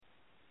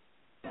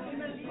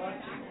Live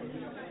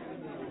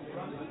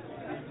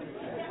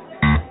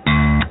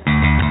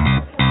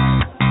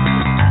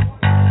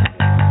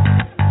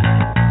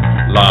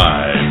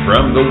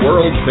from the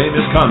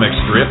world-famous comic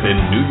strip in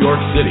New York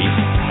City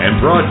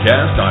and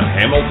broadcast on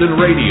Hamilton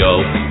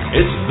Radio,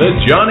 it's the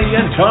Johnny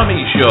and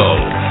Tommy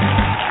Show.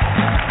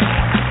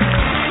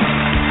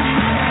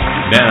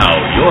 Now,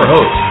 your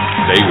hosts,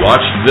 they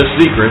watched The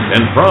Secret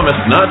and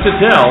promised not to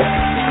tell,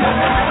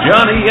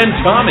 Johnny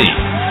and Tommy.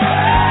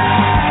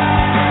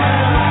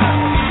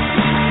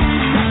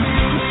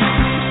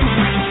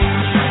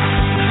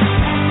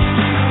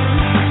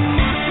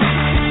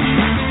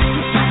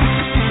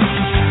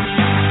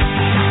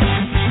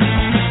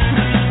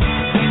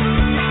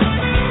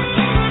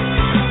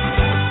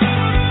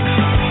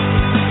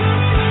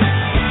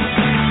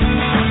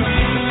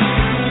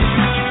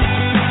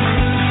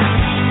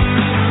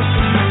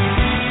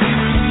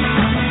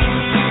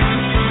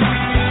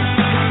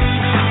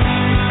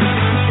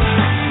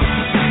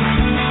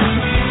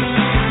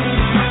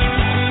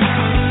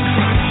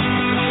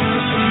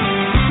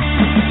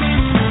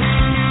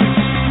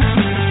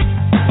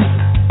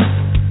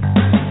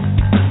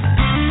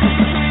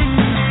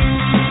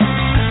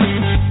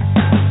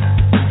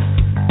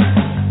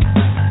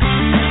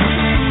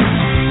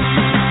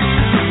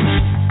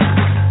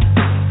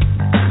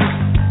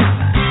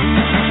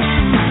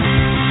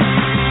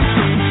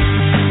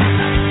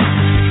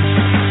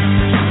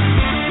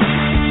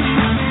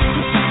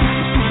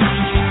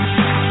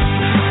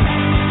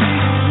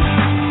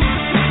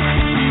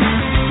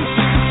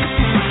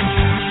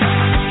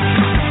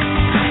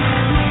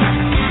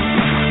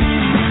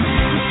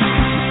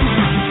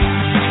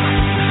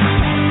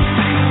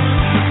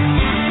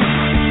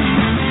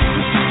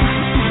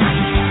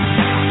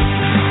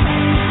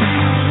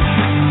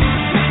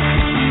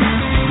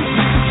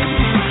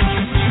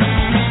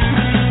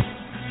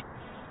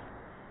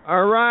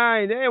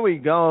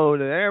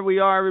 There we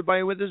are,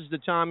 everybody. This is the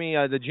Johnny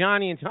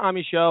and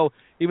Tommy Show,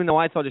 even though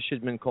I thought it should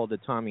have been called the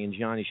Tommy and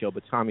Johnny Show,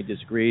 but Tommy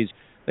disagrees.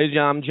 Ladies and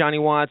gentlemen, I'm Johnny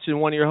Watson,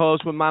 one of your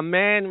hosts, with my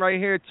man right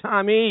here,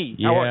 Tommy.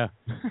 Yeah.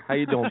 How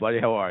you doing, buddy?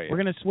 How are you? We're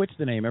going to switch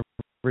the name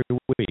every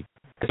week.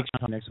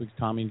 Next week's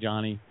Tommy and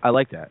Johnny. I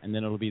like that. And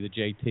then it'll be the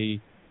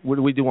JT. What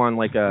do we do on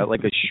like a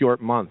short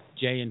month?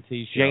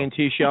 J&T show.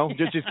 J&T show?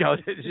 Just go.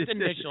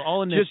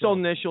 All initials. Just all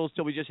initials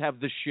till we just have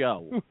the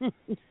show.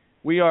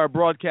 We are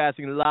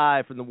broadcasting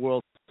live from the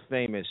world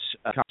famous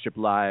comic strip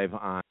live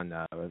on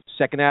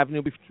 2nd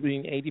Avenue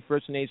between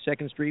 81st and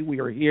 82nd Street.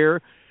 We are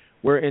here.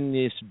 We're in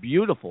this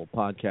beautiful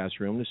podcast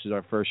room. This is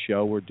our first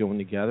show we're doing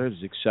together. This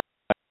is exciting.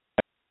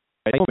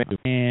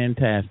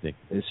 Fantastic.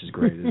 This is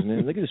great, isn't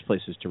it? Look at this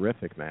place. It's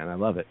terrific, man. I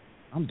love it.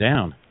 I'm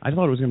down. I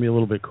thought it was going to be a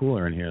little bit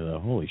cooler in here, though.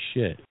 Holy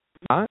shit.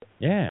 Huh?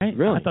 Yeah.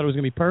 Really? I thought it was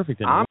going to be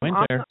perfect in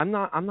winter. I'm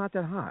not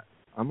that hot.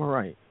 I'm all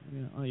right.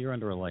 Yeah, oh, you're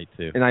under a light,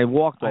 too. And I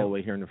walked all the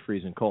way here in the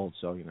freezing cold,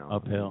 so, you know.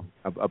 Uphill.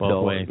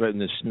 Uphill, right in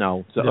the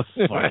snow. So.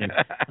 I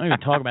don't even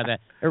talk about that.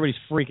 Everybody's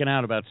freaking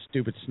out about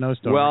stupid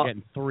snowstorms. We're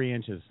getting 3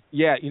 inches.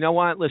 Yeah, you know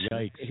what? Listen,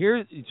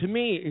 Yikes. To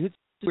me, here's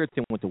the weird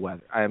thing with the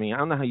weather. I mean, I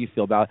don't know how you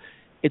feel about it.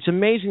 It's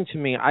amazing to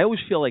me. I always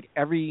feel like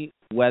every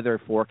weather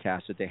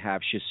forecast that they have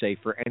should say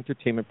for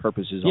entertainment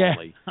purposes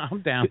only.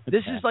 I'm down with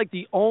This that. is like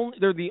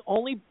they're the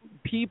only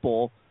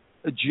people,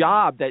 a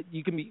job that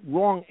you can be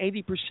wrong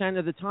 80%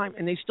 of the time,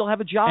 and they still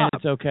have a job.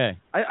 And it's okay.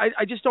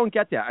 I just don't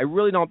get that. I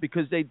really don't,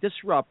 because they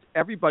disrupt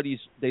everybody's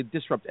day.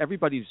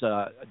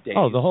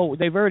 Oh,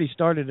 they've already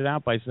started it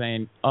out by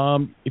saying,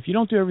 if you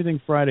don't do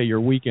everything Friday,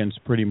 your weekend's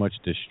pretty much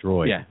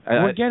destroyed. Yeah,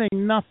 we're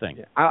getting nothing.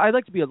 Yeah. I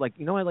like to be like,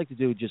 I like to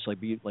do just like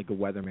be like a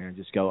weatherman.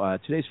 Just go.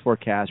 Today's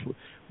forecast,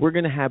 we're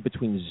going to have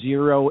between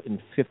 0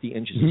 and 50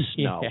 inches of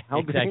snow. Yeah,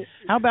 exactly.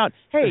 How about,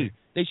 hey,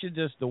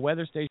 the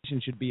weather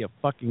station should be a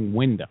fucking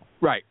window.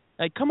 Right.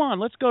 Like, come on,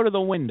 let's go to the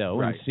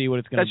window and see what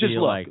it's going to be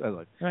like.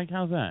 Like,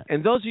 how's that?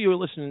 And those of you who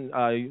listen,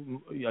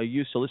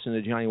 used to listen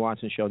to the Johnny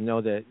Watson Show,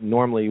 know that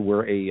normally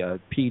we're a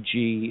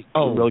PG,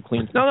 really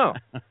clean. No.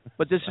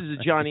 But this is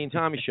a Johnny and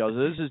Tommy Show, so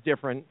this is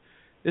different.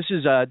 This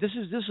is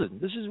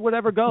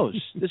whatever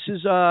goes. This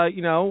is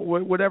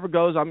whatever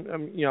goes.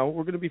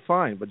 We're going to be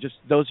fine. But just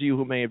those of you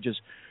who may have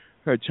just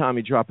heard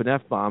Tommy drop an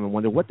F-bomb and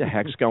wonder what the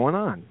heck's going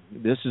on.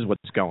 This is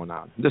what's going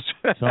on.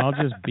 So I'll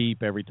just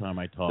beep every time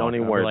I talk. Don't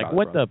even worry about it.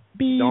 What the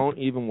beep? Don't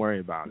even worry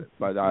about it.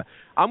 But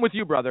I'm with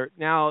you, brother.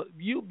 Now,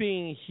 you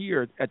being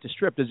here at the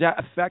Strip,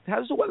 how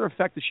does the weather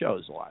affect the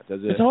shows a lot?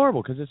 It's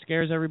horrible because it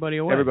scares everybody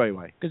away.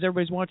 Because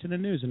everybody's watching the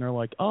news and they're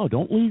like, oh,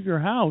 don't leave your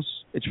house.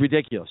 It's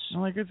ridiculous.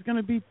 I'm like, it's going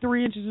to be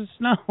 3 inches of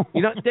snow.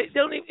 They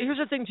don't even, here's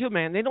the thing, too,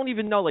 man. They don't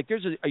even know. Like,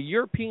 there's a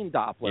European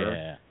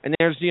Doppler and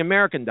there's the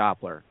American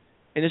Doppler.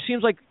 And it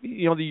seems like, the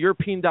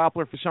European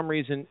Doppler, for some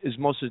reason, is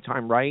most of the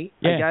time right,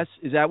 I guess.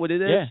 Is that what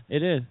it is? Yeah,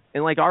 it is.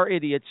 And, like, our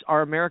idiots,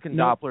 our American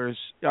Dopplers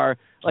are,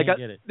 like,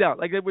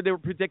 like they were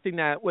predicting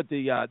that with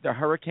the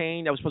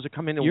hurricane that was supposed to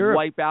come in and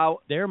wipe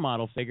out. Their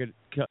model figured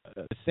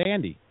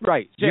Sandy.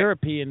 Right.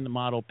 European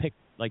model picked,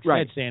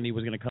 said Sandy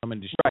was going to come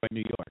and destroy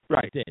New York.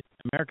 Right. It did.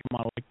 American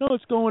model, no,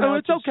 it's going out.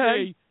 It's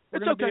okay. We're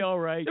going to be all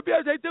right.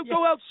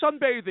 Go out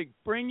sunbathing.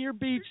 Bring your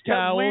beach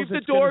towels. Leave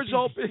the doors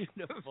open.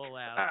 Beautiful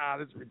out.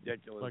 That's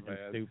ridiculous, fucking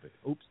man. stupid.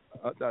 Oops.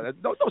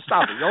 Don't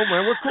stop it. No,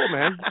 man. We're cool,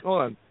 man.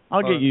 Hold on.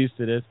 I'll get used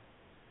to this.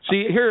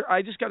 See, here,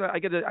 I just got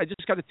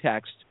a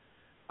text.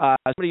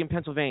 Somebody in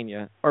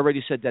Pennsylvania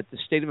already said that the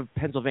state of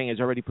Pennsylvania has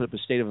already put up a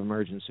state of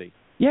emergency.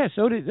 Yeah,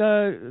 so did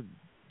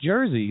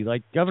Jersey,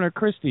 like Governor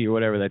Christie or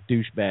whatever, that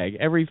douchebag.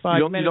 Every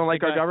 5 minutes. You don't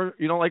like our governor?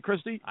 You don't like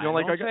Christie? You don't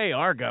like our say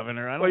our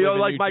governor. I don't. Well, you don't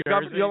like my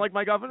governor? You don't like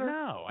my governor?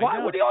 No.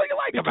 Why? What do you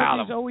like about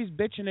him? He's always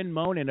bitching and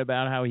moaning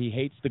about how he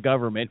hates the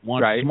government,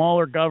 wants right.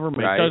 smaller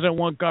government, right. doesn't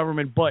want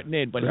government butting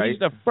in. But right. he's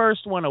the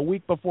first one a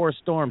week before a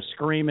storm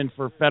screaming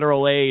for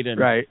federal aid and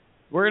right.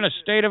 we're in a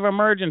state of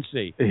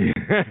emergency.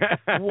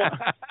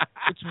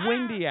 It's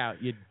windy out,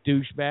 you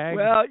douchebag.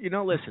 Well,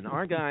 listen,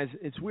 our guys,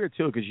 it's weird,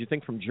 too, because you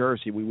think from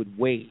Jersey we would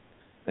wait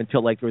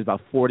until, there was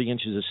about 40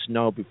 inches of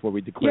snow before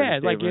we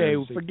declared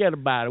forget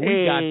about it.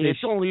 We got this. It's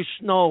only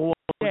snow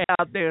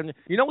out there. And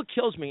you know what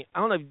kills me?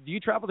 I don't know, do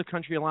you travel the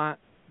country a lot?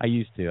 I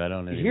used to. I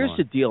don't anymore. Here's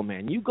the deal,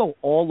 man. You go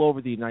all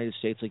over the United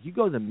States. Like, you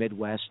go to the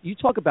Midwest. You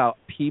talk about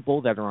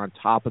people that are on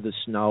top of the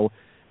snow.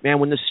 Man,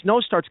 when the snow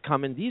starts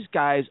coming, these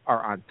guys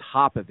are on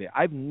top of it.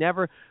 I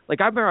remember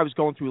I was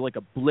going through a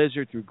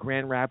blizzard through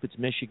Grand Rapids,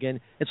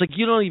 Michigan. It's like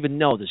you don't even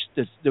know this.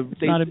 It's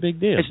not a big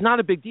deal. It's not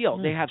a big deal.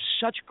 Yeah. They have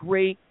such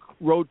great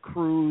road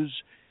crews.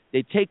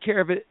 They take care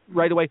of it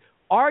right away.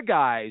 Our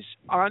guys,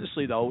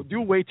 honestly, though,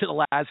 do wait to the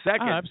last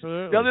second. Oh,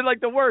 absolutely. They're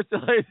like the worst.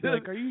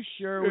 Are you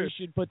sure we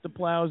should put the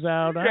plows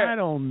out? Yeah. I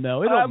don't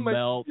know. It'll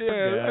melt. Yeah,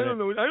 I don't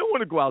know. I don't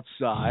want to go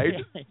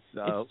outside.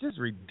 So. It's just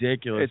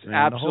ridiculous, It's man.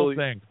 absolutely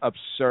the whole thing.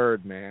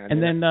 Absurd, man.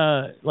 And then,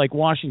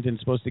 Washington's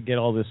supposed to get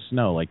all this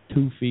snow,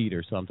 2 feet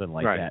or something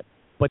like right. that.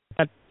 But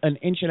got an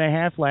inch and a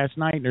half last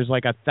night, and there's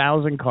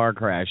 1,000 car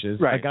crashes.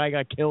 Right. A guy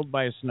got killed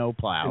by a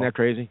snowplow. Isn't that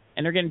crazy?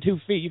 And they're getting 2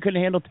 feet. You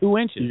couldn't handle 2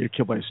 inches. You get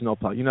killed by a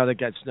snowplow.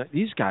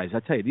 These guys,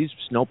 I tell you, these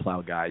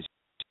snowplow guys,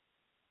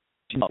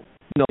 they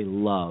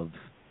love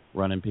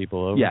running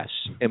people over. Yes,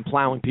 and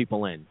plowing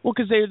people in. Well,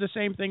 because they're the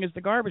same thing as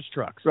the garbage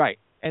trucks. Right.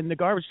 And the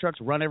garbage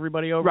trucks run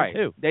everybody over, right.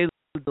 too. They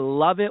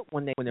love it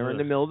when they're in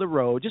the middle of the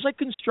road, just like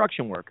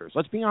construction workers.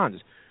 Let's be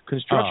honest.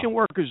 Construction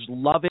workers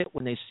love it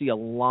when they see a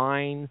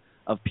line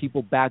of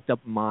people backed up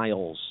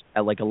miles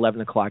at 11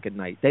 o'clock at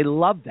night. They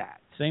love that.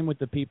 Same with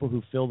the people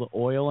who fill the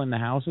oil in the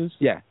houses.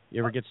 Yeah.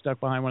 You ever get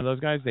stuck behind one of those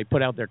guys? They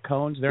put out their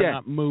cones. They're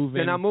not moving.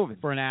 They're not moving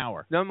for an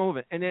hour. They're not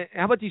moving. And then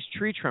how about these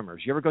tree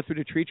trimmers? You ever go through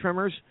the tree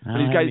trimmers? I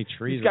don't have any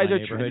trees in my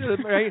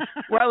neighborhood. Right?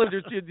 Where I live,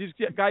 there's these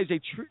guys.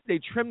 They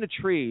trim the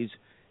trees,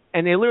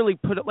 and they literally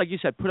put up, like you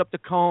said, put up the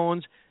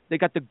cones. They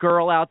got the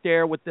girl out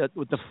there with the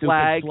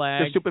flag,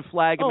 the stupid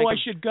flag. Oh, I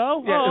should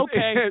go? Yeah, oh,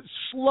 okay.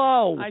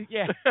 Slow.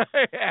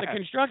 The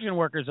construction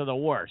workers are the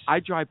worst.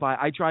 I drive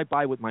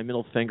by with my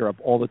middle finger up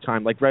all the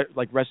time, like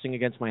resting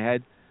against my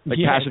head,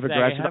 passive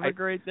aggressive. Have a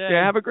great day.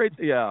 Yeah, have a great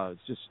day. Yeah,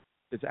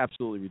 it's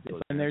absolutely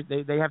ridiculous. And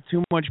they have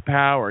too much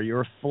power.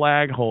 You're a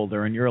flag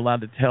holder, and you're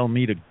allowed to tell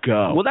me to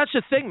go. Well, that's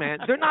the thing, man.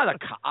 They're not a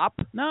cop.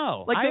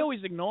 No, I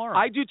always ignore them.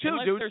 I do too,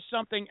 unless dude. There's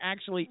something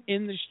actually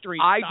in the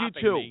street. I do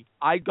too. Me.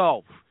 I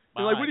go.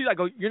 They're like, what do you? I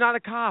go. You're not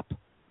a cop.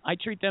 I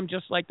treat them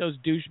just like those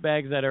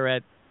douchebags that are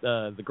at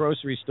the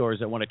grocery stores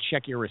that want to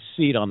check your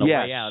receipt on the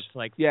way out. It's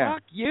like,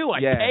 fuck you.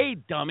 I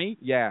paid, dummy.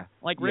 Yeah.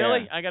 Like,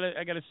 really? I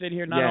gotta sit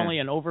here not only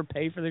and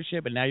overpay for this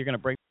shit, but now you're gonna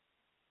bring.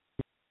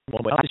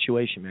 Well,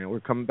 situation, man. We're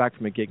coming back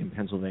from a gig in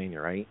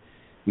Pennsylvania, right?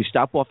 We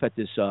stop off at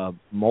this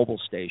mobile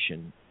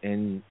station,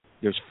 and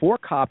there's 4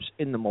 cops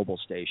in the mobile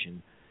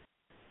station.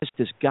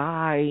 This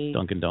guy.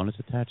 Dunkin' Donuts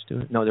attached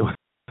to it? No, there was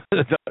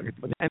Dunkin'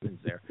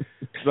 Donuts there.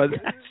 But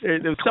there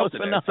was something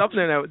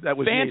that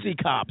was fancy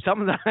needed. cops.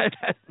 Something that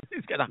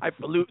he's got a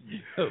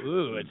highfalutin.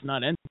 Ooh, it's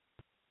not in.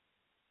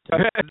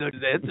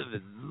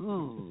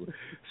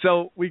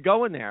 So we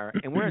go in there,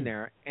 and we're in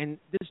there, and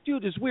this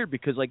dude is weird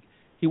because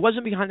he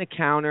wasn't behind the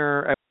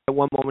counter at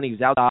one moment. He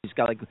was outside. He's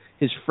got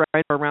his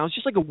friend around. It's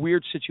just a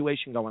weird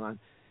situation going on.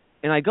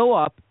 And I go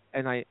up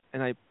and I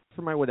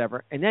for my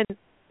whatever, and then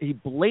he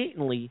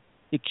blatantly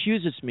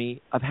accuses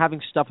me of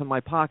having stuff in my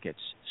pockets.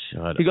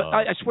 Shut up.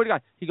 I swear to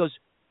God. He goes,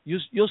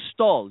 You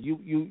stole.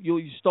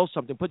 You stole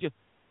something.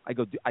 I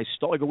go, I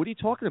stole. I go, what are you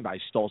talking about? I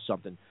stole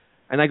something.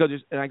 And I go,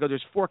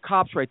 there's 4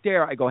 cops right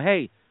there. I go,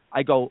 hey.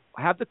 I go,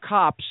 have the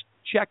cops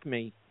check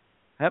me.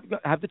 Have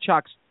the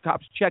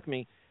cops check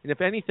me. And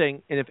if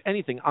anything,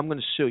 I'm going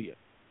to sue you.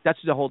 That's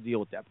the whole deal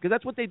with that, because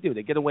that's what they do.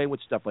 They get away with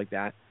stuff like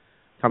that.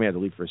 Tommy had to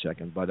leave for a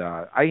second, but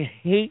I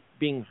hate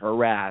being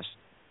harassed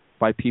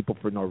by people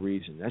for no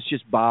reason. That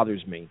just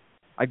bothers me.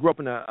 I grew up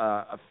in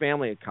a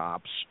family of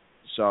cops.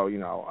 So, I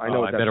know what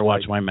I that's better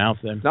watch my mouth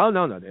then. No,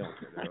 they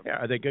don't care.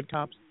 Are they good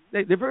cops?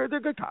 They're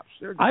good cops.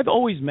 I've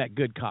always met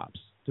good cops,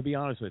 to be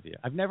honest with you.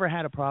 I've never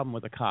had a problem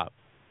with a cop.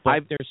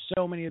 But there's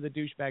so many of the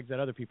douchebags that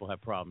other people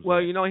have problems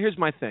with. Well, here's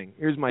my thing.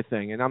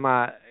 And I'm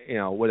not,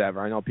 whatever.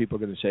 I know people are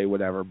going to say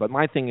whatever. But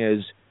my thing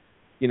is,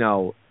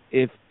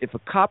 if a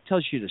cop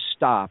tells you to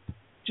stop,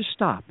 just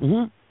stop.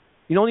 Mm-hmm.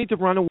 You don't need to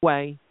run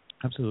away.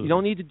 Absolutely. You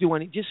don't need to do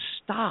anything. Just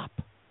stop.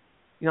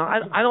 You know,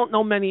 I don't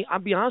know many. I'll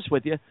be honest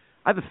with you.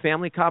 I have a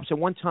family of cops. At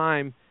one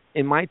time,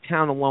 in my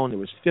town alone, there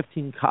was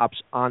 15 cops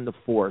on the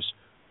force.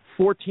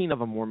 14 of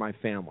them were my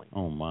family.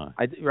 Oh, my.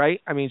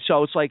 Right? I mean,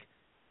 so it's like,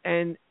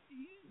 and,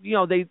 you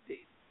know,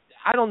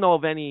 I don't know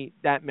of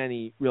that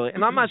many, really.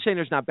 And I'm not saying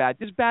there's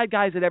bad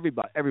guys at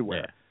everywhere.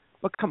 Yeah.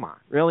 But come on,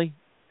 really?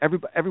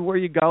 Everywhere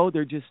you go,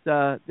 they're just,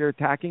 they're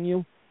attacking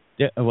you?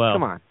 Yeah, well,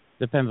 come on.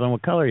 Depends on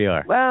what color you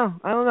are. Well,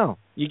 I don't know.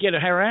 You get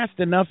harassed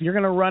enough, you're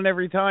going to run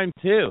every time,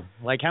 too.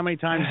 Like, how many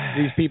times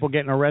are these people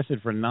getting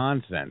arrested for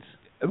nonsense?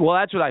 Well,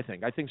 that's what I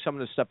think. I think some of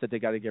the stuff that they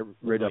got to get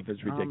rid of is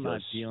ridiculous. I'm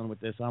not dealing with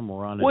this. I'm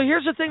running. Well,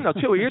 here's the thing, though,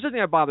 too. Here's the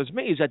thing that bothers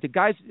me is that the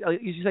guys,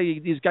 you say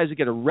these guys that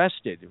get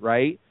arrested,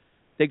 right?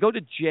 They go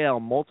to jail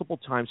multiple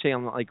times, say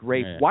on like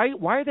rape. Yeah.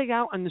 Why are they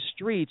out on the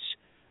streets?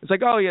 It's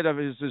like, oh, yeah, it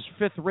was his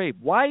fifth rape.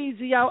 Why is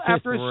he out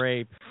after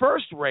his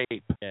first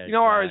rape? Yeah, you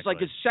know, or it's like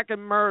his second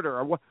murder?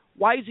 Or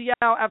why is he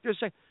out after his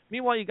second?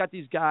 Meanwhile, you got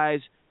these guys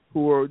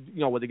who are,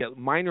 you know, where they get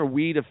minor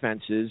weed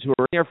offenses, who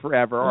are in there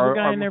forever. There's a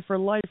guy in there for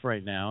life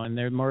right now, and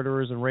their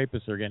murderers and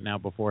rapists are getting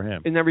out before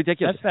him. Isn't that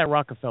ridiculous? That's that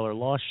Rockefeller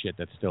law shit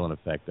that's still in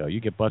effect, though. You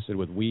get busted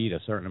with weed a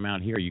certain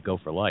amount here, you go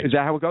for life. Is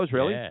that how it goes,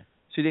 really? Yeah.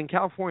 See, in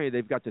California,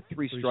 they've got the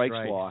three strikes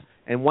law.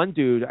 And one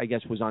dude, I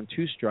guess, was on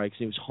 2 strikes.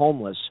 He was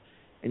homeless,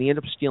 and he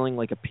ended up stealing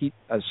like a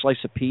slice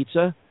of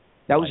pizza.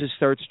 That was his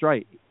third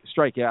strike.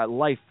 Yeah,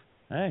 life.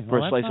 Hey, for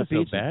a slice of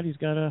pizza. So bad. He's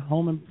got a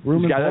home and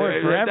room and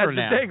board forever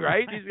now. That's the thing,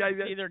 right? These guys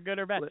either good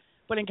or bad.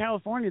 But in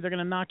California, they're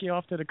going to knock you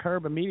off to the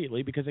curb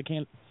immediately because they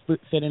can't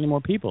fit any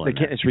more people in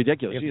there. It's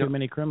ridiculous. You have too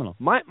many criminals.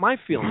 My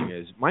feeling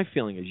is,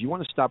 you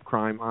want to stop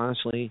crime,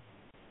 honestly.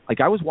 Like,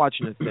 I was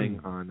watching a thing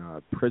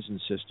on prison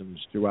systems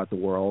throughout the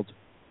world.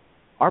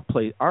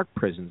 Our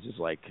prisons is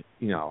like,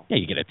 you know. Yeah,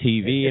 you get a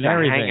TV and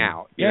everything.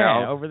 Hangout. You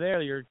know? Over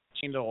there, you're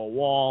chained to a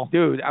wall.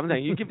 Dude, I'm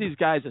telling you, you give these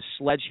guys a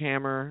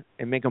sledgehammer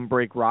and make them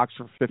break rocks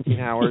for 15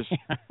 hours,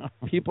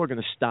 people are going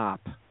to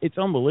stop. It's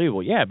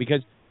unbelievable. Yeah,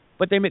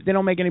 but they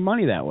don't make any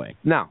money that way.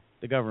 No.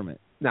 The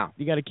government. No.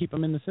 You got to keep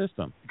them in the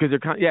system. Because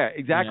they're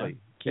exactly.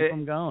 Keep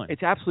them going.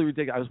 It's absolutely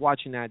ridiculous. I was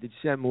watching that. Did you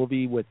see that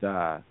movie with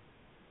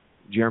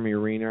Jeremy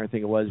Renner, I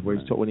think it was, where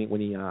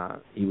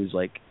he was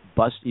like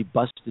he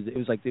busted. It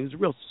was a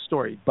real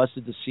story. He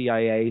busted the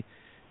CIA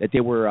that they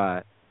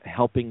were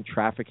helping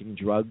trafficking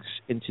drugs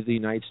into the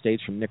United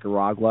States from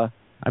Nicaragua.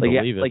 I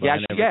believe it, but I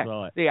never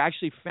saw it. They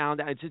actually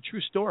found out. It's a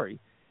true story,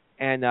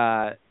 and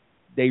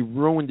they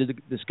ruined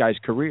this guy's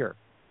career.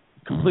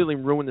 Completely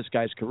ruined this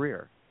guy's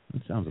career.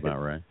 That sounds about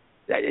right.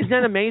 Isn't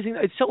that amazing?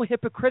 It's so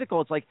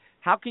hypocritical. It's like,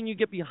 how can you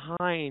get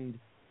behind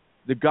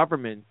the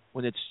government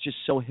when it's just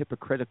so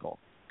hypocritical?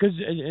 Because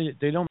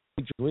they don't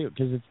make drugs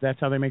because that's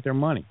how they make their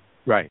money.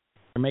 Right.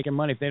 They're making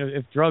money.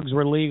 If drugs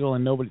were legal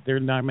and they're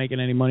not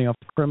making any money off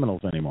criminals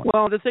anymore.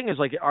 Well, the thing is,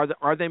 like,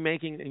 are they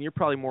making? And you're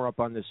probably more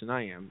up on this than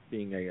I am,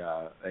 being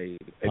a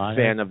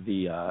fan of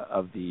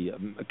the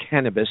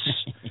cannabis.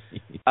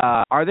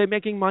 Are they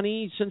making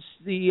money since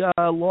the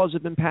laws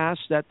have been passed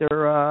that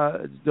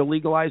they're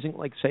legalizing,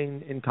 like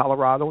saying in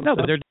Colorado? No,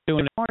 but they're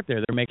doing it out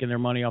there. They're making their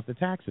money off the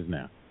taxes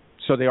now.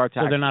 So they are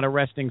taxed. So they're not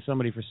arresting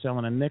somebody for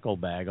selling a nickel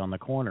bag on the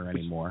corner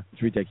anymore.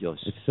 It's ridiculous.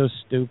 It's so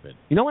stupid.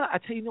 You know what? I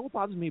tell you, what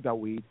bothers me about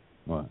weed?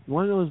 What?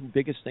 One of the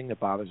biggest thing that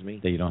bothers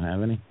me. That you don't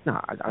have any? No,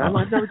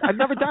 I've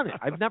never done it.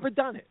 I've never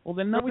done it. Well,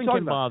 then nothing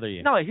can bother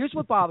you. No, here's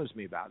what bothers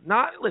me about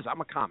it. Listen,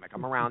 I'm a comic.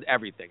 I'm around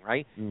everything,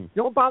 right? You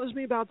know what bothers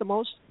me about it the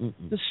most?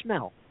 The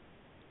smell.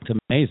 It's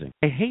amazing.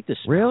 I hate the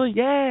smell. Really?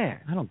 Yeah.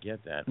 I don't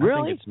get that.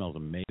 Really? I think it smells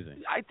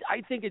amazing.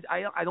 I think it.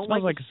 I don't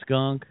smells like a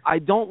skunk. I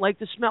don't like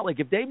the smell. Like,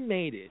 if they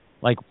made it.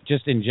 Like,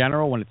 just in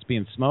general, when it's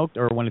being smoked,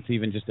 or when it's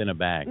even just in a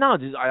bag? No,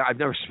 I've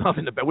never smelled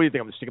in the bag. What do you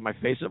think? I'm going to stick in my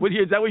face? Is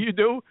that what you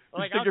do?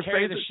 Like, I'll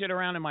carry the shit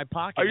around in my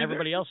pocket, and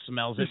everybody else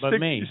smells it but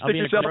me. I'll be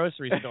in a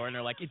grocery store, and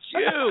they're like, it's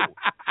you.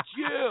 It's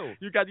you.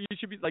 You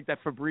should be like that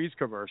Febreze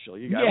commercial.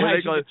 You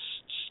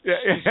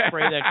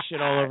spray that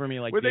shit all over me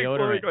like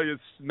deodorant. You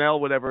smell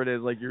whatever it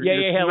is. Like you're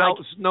like,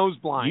 nose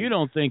blind. You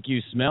don't think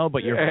you smell,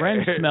 but your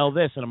friends smell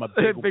this, and I'm a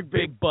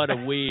big butt of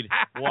weed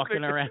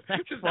walking around.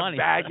 That's funny.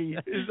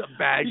 It's a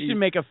baggie. You should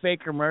make a fake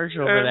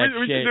commercial for that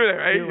we shit. Should do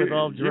that, right? With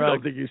all drugs. You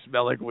don't think you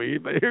smell like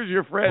weed, but here's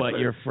your friend. But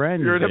your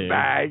friend, you're in a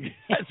bag.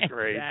 That's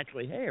great.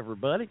 Exactly. Hey,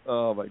 everybody.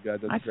 Oh my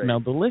God, that's great. I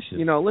smell delicious.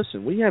 You know,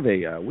 listen, we have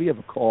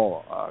a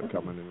call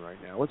coming in right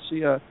now. Let's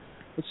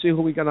see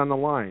who we got on the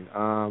line.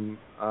 I'm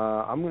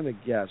gonna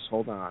guess.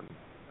 Hold on.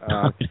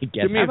 How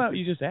about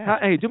you just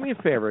ask? Hey, do me a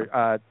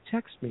favor.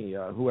 Text me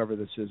whoever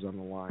this is on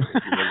the line.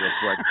 If you real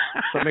quick.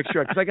 So make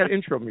sure, because I got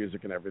intro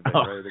music and everything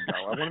ready to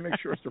go. I want to make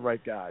sure it's the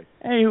right guy.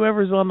 Hey,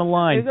 whoever's on the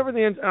line. Hey,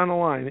 whoever's on the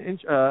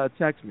line.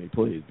 Text me,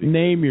 please.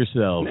 Name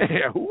yourself.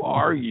 Who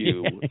are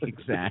you?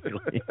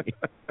 Exactly.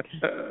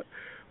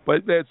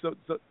 But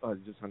I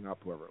just hung up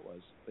whoever it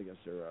was. I guess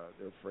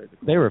they're afraid to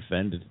call. They were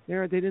offended.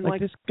 Yeah, they didn't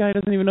like this guy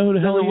doesn't even know who the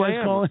hell he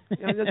is calling.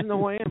 Yeah, he doesn't know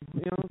who I am.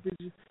 You know,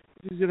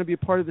 he's going to be a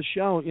part of the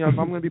show. You know, if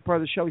I'm going to be part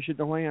of the show, he should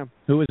know who I am.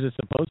 Who is it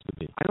supposed to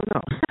be? I don't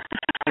know.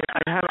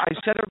 I I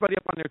set everybody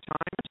up on their times.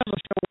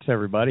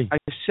 Everybody. I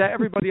set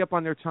everybody up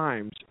on their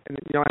times, and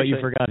but you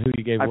forgot who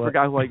you gave. I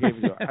forgot who I gave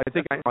you. I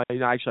think I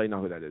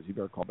know who that is. You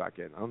better call back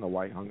in. I don't know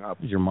why he hung up.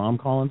 Is your mom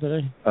calling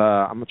today?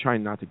 I'm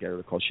trying not to get her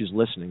to call. She's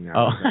listening now.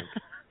 Oh. I think.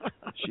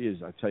 She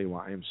is. I tell you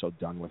what, I am so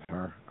done with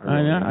her.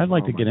 I'd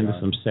like to get into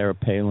some Sarah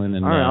Palin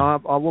and. All right,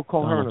 we'll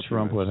call her in a few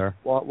Trump minutes. with her.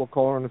 We'll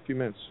call her in a few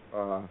minutes.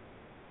 What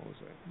was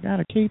that?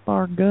 Gotta keep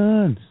our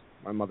guns.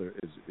 My mother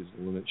is a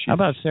limit. How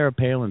about Sarah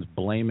Palin's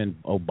blaming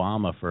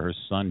Obama for her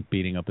son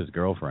beating up his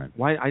girlfriend?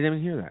 Why? I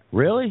didn't hear that.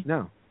 Really?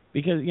 No.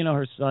 Because,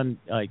 her son,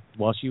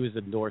 while she was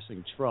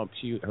endorsing Trump,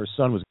 her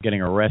son was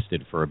getting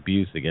arrested for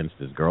abuse against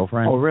his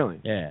girlfriend. Oh,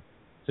 really? Yeah.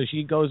 So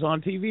she goes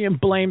on TV and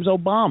blames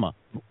Obama.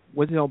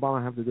 What did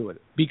Obama have to do with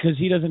it? Because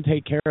he doesn't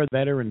take care of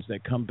veterans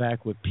that come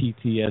back with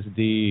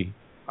PTSD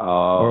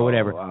or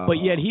whatever. But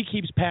yet he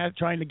keeps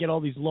trying to get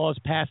all these laws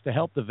passed to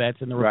help the vets,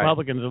 and the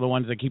Republicans are the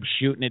ones that keep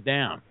shooting it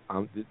down.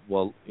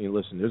 Well,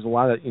 listen, there's a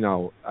lot of,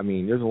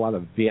 there's a lot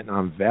of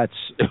Vietnam vets.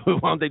 Why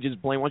don't they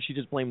just blame? Why don't you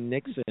just blame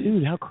Nixon?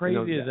 Dude, how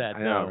crazy is that?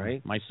 I know,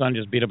 right? My son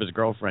just beat up his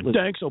girlfriend.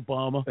 Listen. Thanks,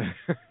 Obama.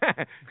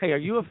 Hey, are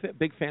you a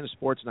big fan of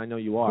sports? And I know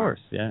you are. Of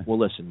course, yeah. Well,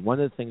 listen, one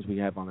of the things we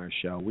have on our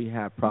show, we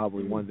have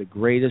probably one of the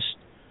greatest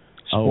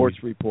sports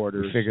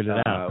reporters. We figured it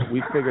out.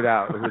 We figured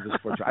out who the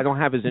sports. I don't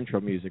have his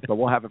intro music, but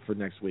we'll have it for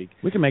next week.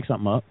 We can make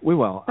something up. We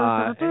will.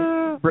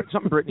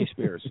 Something Britney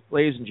Spears.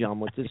 Ladies and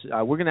gentlemen, with this,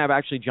 we're going to have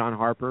actually John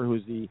Harper,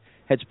 who's the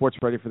head sports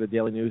writer for the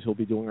Daily News, who'll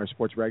be doing our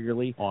sports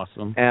regularly.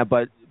 Awesome.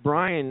 But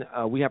Brian,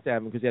 we have to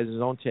have him because he has his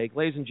own take.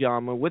 Ladies and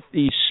gentlemen, with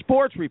the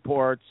sports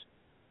reports,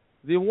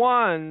 the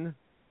one,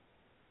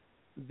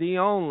 the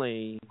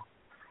only,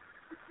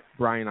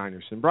 Brian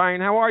Einerson.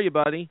 Brian, how are you,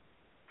 buddy?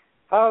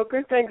 Oh,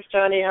 good, thanks,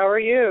 Johnny. How are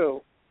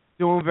you?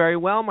 Doing very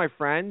well, my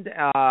friend.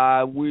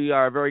 We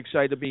are very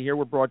excited to be here.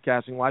 We're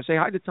broadcasting live. Say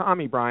hi to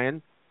Tommy,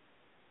 Brian.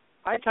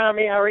 Hi,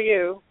 Tommy. How are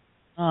you?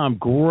 I'm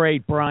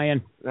great,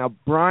 Brian. Now,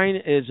 Brian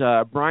is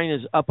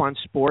up on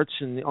sports,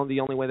 and the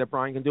only way that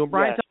Brian can do it.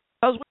 Brian, yes.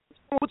 tell us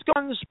what's going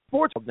on in the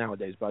sports world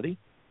nowadays, buddy.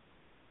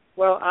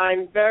 Well,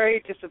 I'm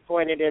very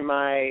disappointed in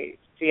my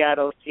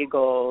Seattle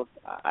Seagulls.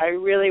 I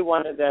really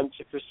wanted them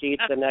to proceed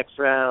to the next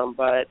round,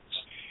 but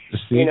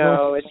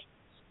it's.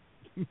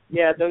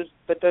 Yeah, those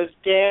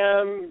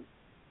damn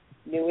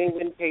New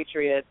England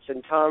Patriots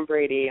and Tom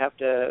Brady have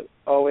to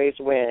always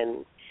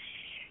win.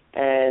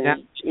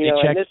 And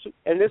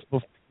this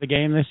the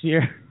game this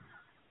year.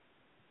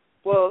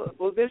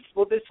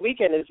 This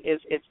weekend is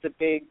it's the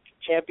big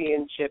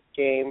championship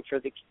game for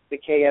the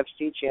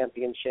KFC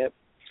championship.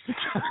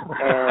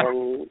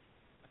 And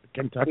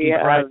Kentucky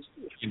Fried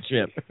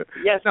Championship.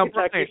 Yes,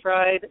 Kentucky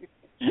Fried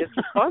is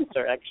the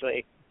sponsor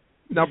actually.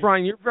 Now,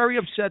 Brian, you're very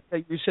upset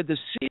that you said the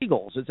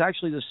Seagulls. It's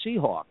actually the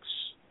Seahawks.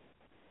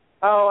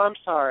 Oh, I'm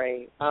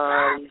sorry.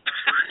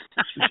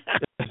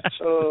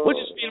 We'll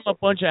just feed them a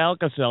bunch of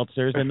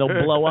Alka-Seltzers, and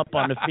they'll blow up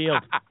on the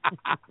field.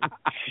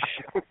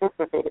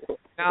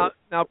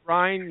 Now,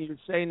 Brian, you're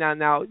saying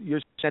now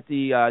you're at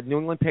the New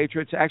England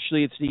Patriots.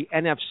 Actually, it's the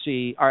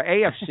NFC or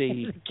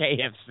AFC.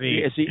 KFC.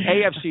 It's the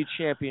AFC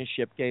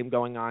Championship game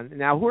going on.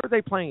 Now, who are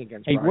they playing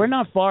against? Hey, Brian? we're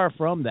not far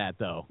from that,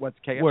 though. What's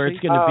KFC? Where it's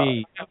going to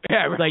be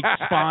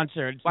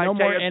sponsored. It's no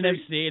more KFC.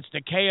 NFC. It's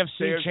the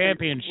KFC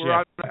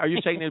Championship. Are you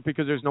saying it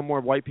because there's no more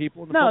white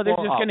people in the No, football?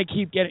 they're just going to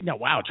keep getting. No,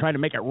 wow, trying to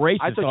make it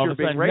racist. I thought all you were of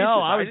a sudden. being racist.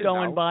 No, I was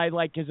going know. by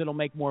because it'll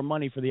make more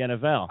money for the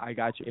NFL. I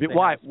got you. But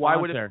why? Why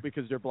would it?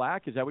 Because they're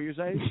black? Is that what you're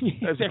saying?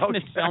 They're going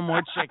to sell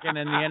more chicken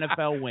and the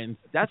NFL wins.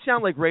 That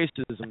sounds like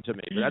racism to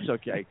me, but that's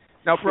okay.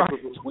 Now, Brian,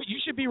 you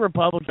should be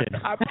Republican.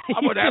 I'm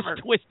whatever. You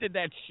just twisted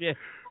that shit.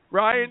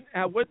 Ryan,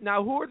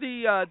 now who are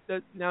the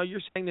now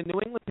you're saying the New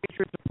England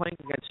Patriots are playing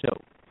against who?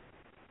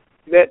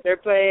 They're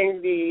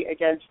playing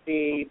against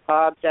the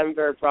Bob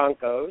Denver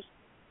Broncos,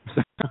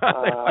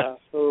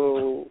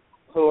 who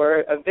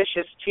are a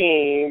vicious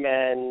team,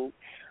 and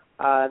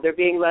they're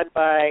being led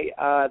by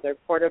their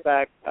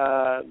quarterback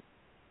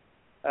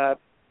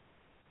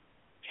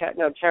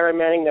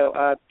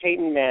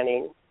Peyton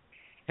Manning.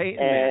 Peyton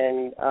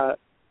Manning.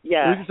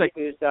 Who's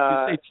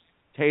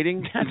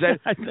Tating?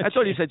 I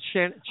thought he said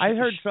I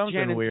heard something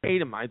Shannon weird.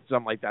 Tatum,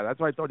 something like that. That's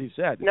what I thought he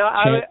said. No,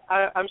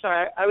 I'm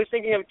sorry. I was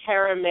thinking of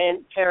Tara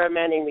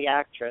Manning, the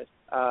actress.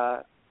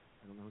 I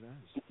don't know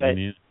who that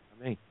is.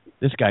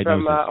 This guy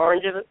from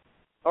knows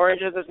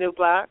Orange is the New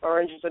Black.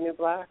 Orange is the New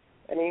Black.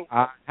 Any?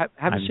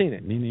 Haven't seen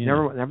it.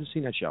 Haven't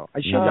seen that show.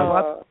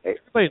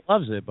 Everybody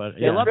loves it, but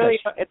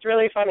it's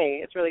really funny.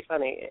 It's really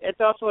funny.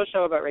 It's also a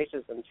show about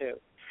racism too.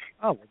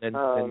 Oh, then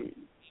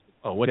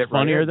what's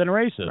funnier than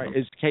racism? Right.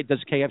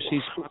 Does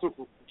KFC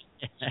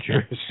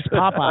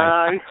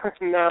Popeye?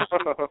 No.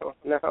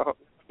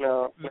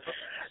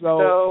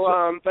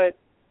 But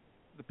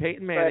the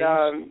Peyton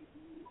Manning.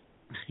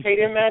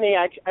 Peyton Manning.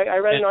 I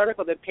read an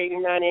article that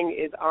Peyton Manning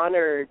is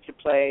honored to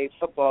play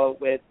football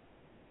with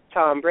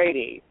Tom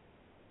Brady.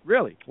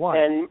 Really? Why?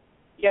 And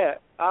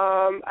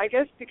I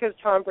guess because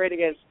Tom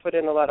Brady has put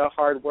in a lot of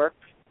hard work.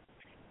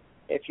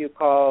 If you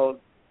call,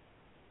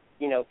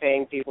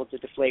 paying people to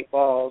deflate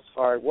balls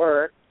hard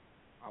work.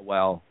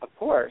 Well, of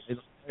course.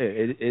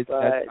 It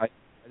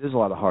is a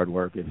lot of hard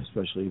work,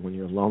 especially when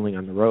you're lonely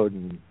on the road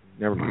and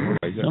never.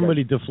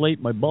 Somebody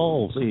deflate my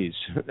balls, please.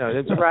 No,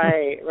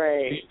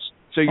 right.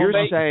 So you're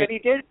saying,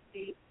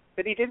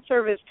 but he did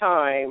serve his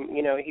time.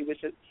 You know,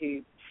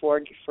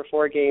 for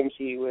 4 games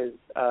he was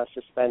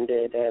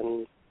suspended,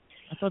 and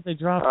I thought they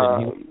dropped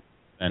it.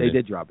 They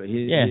did drop it.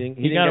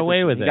 He got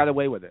away with it. He got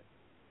away with it.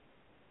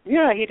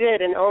 Yeah, he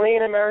did, and only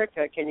in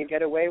America can you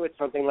get away with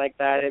something like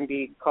that and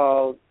be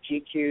called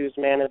GQ's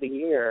Man of the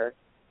Year.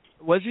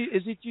 Was he?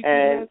 Is he GQ?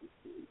 And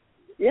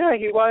yeah,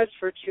 he was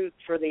for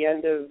the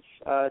end of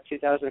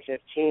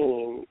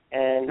 2015.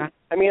 And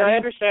I mean, I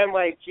understand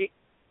why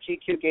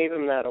GQ gave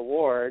him that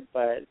award,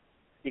 but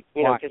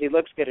you know, because he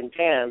looks good in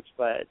pants,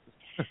 but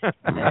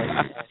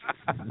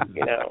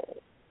you know,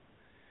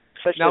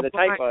 especially now, the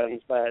tight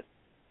ones. But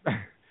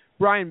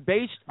Brian,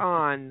 based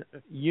on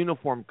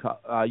uniforms,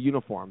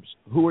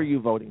 who are you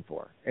voting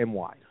for and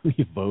why? Who are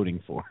you voting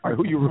for? Or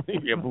who are you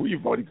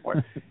voting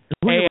for?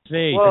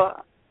 AFC.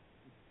 Well,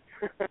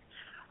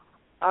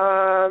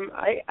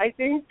 I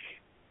think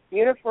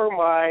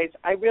uniform-wise,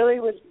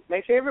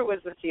 my favorite was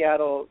the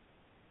Seattle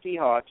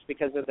Seahawks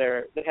because of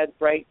they had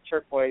bright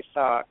turquoise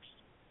socks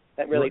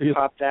that really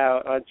popped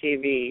out on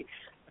TV.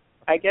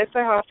 I guess I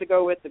have to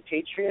go with the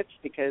Patriots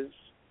because,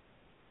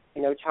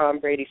 you know, Tom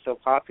Brady's so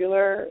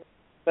popular.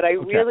 But I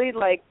really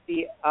like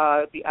the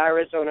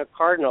Arizona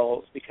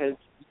Cardinals because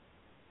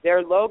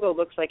their logo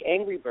looks like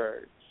Angry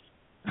Birds.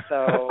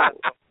 So,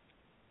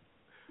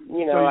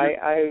 you know,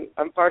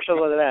 I'm partial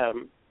to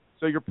them.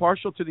 So you're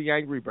partial to the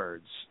Angry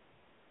Birds.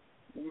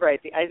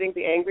 Right. I think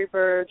the Angry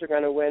Birds are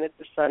going to win it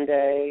this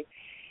Sunday.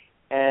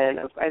 And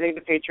I think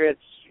the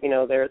Patriots, you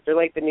know, they're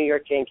like the New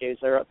York Yankees.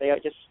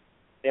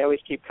 They always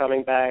keep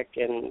coming back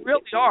and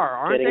really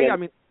aren't they? I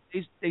mean,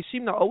 they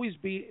seem to always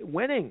be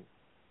winning.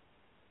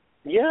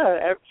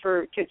 Yeah,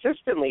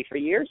 consistently for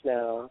years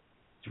now.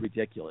 It's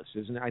ridiculous,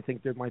 isn't it? I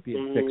think there might be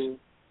a fix.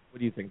 What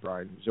do you think,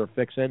 Brian? Is there a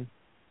fix in?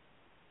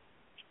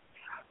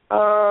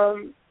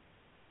 Well,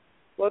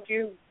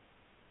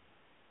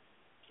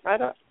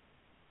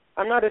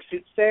 I'm not a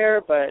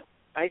soothsayer, but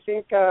I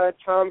think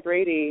Tom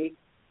Brady.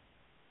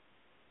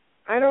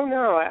 I don't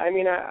know. I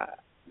mean,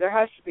 there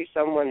has to be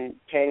someone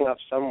paying off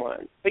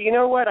someone. But you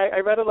know what? I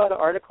read a lot of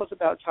articles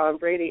about Tom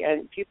Brady,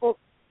 and people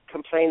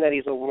complain that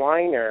he's a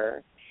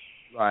whiner.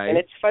 Right. And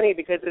it's funny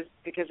because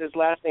his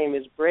last name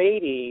is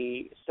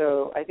Brady,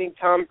 so I think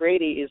Tom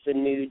Brady is the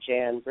new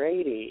Jan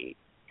Brady.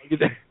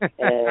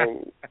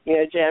 And, you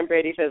know, Jan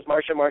Brady says,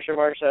 Marsha, Marsha,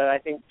 Marsha. I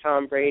think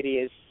Tom Brady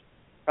is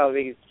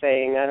probably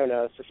saying, I don't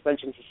know,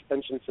 suspension.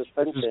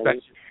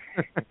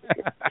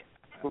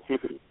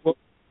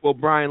 Well,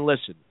 Brian,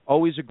 listen,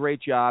 always a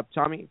great job.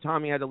 Tommy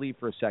had to leave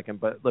for a second,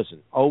 but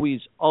listen,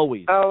 always. Oh,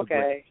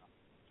 okay.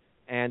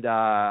 And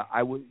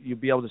you'll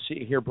be able to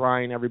hear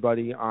Brian,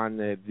 everybody, on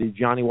the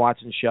Johnny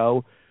Watson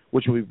Show,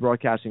 which will be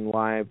broadcasting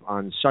live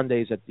on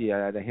Sundays at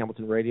the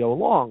Hamilton Radio,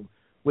 along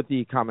with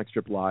the Comic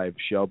Strip Live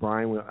show.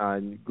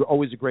 Brian,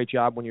 always a great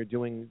job when you're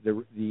doing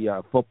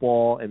the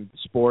football and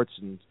sports,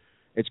 and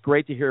it's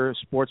great to hear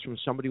sports from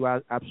somebody who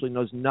absolutely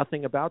knows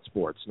nothing about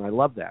sports, and I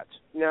love that.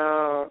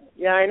 No,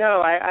 yeah, I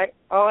know. I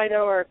all I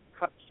know are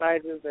cup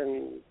sizes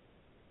and,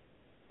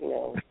 you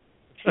know,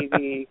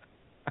 TV.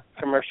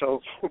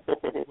 Commercials.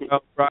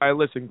 Brian,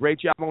 listen, great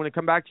job. I want to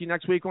come back to you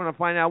next week. I want to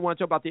find out. I want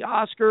to talk about the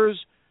Oscars.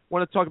 I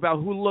want to talk about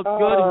who looked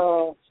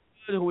good,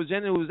 who was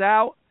in, who was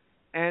out.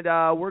 And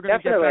we're going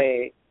to get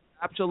back.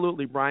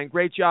 Absolutely, Brian.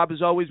 Great job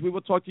as always. We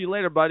will talk to you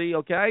later, buddy,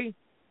 okay?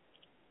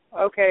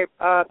 Okay.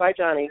 Bye,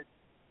 Johnny.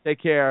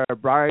 Take care.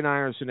 Brian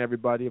Ironson,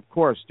 everybody, of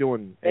course,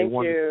 doing a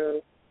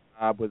wonderful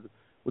job with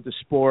the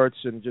sports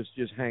and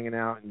just hanging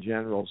out in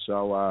general.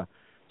 So,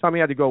 Tommy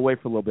had to go away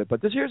for a little bit,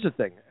 but here's the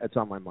thing that's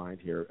on my mind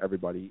here,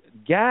 everybody.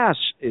 Gas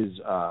is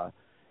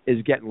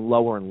getting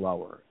lower and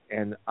lower,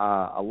 and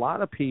a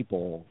lot of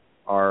people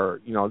are,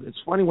 you know, it's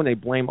funny when they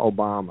blame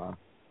Obama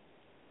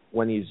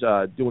when he's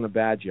doing a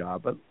bad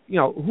job, but, you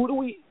know,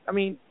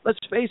 let's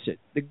face it,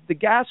 the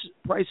gas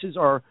prices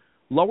are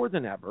lower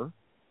than ever.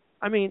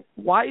 I mean,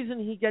 why isn't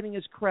he getting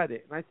his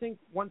credit? And I think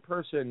one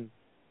person,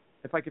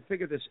 if I could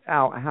figure this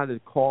out, how to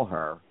call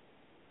her,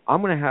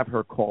 I'm going to have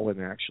her call in,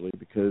 actually,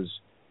 because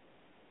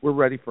we're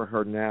ready for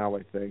her now,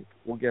 I think.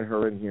 We'll get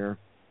her in here.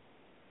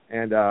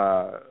 And,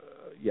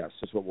 yes,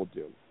 that's what we'll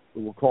do.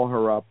 We'll call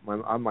her up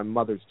on my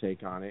mother's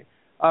take on it.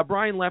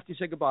 Brian left. You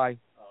say goodbye.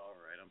 Oh, all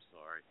right. I'm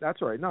sorry.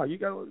 That's all right. No, you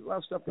got a lot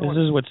of stuff going.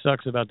 This is what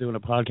sucks about doing a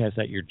podcast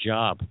at your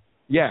job.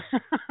 Yeah.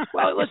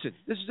 Well, listen,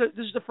 this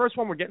is the first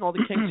one. We're getting all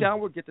the kinks out.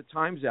 We'll get the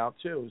times out,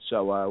 too.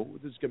 So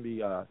this is going to be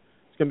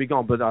it's going to be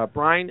going. But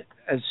Brian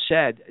has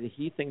said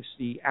he thinks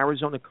the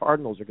Arizona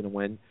Cardinals are going to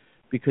win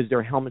because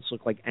their helmets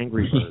look like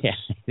Angry Birds. Yeah,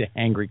 the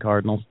Angry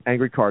Cardinals.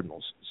 Angry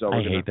Cardinals. So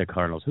I hate the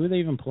Cardinals. Who are they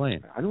even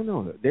playing? I don't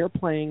know. They're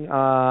playing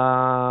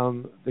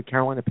the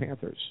Carolina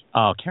Panthers.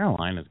 Oh,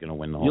 Carolina's going to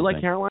win the whole thing. You like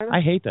Carolina?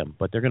 I hate them,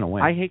 but they're going to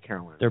win. I hate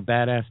Carolina. They're a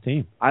badass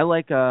team. I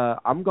like.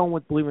 I'm going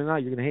with. Believe it or not,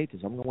 you're going to hate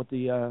this. I'm going with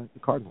the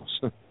Cardinals.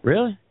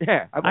 Really?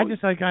 Yeah. I don't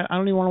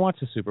even want to watch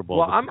the Super Bowl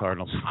with the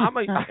Cardinals.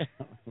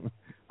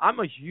 I'm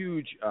a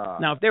huge.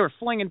 Now, if they were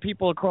flinging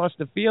people across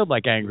the field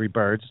like Angry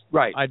Birds,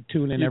 right, I'd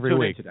tune in every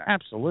week.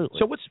 Absolutely.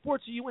 So, what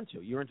sports are you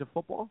into? You're into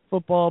football?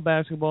 Football,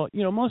 basketball.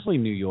 Mostly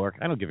New York.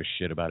 I don't give a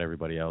shit about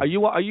everybody else. Are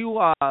you like?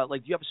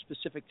 Do you have a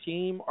specific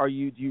team?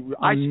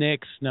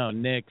 Knicks,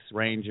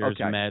 Rangers,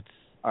 okay. Mets.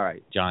 All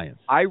right, Giants.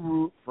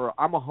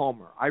 I'm a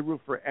homer. I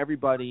root for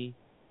everybody.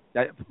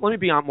 Let me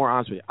be more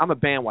honest with you. I'm a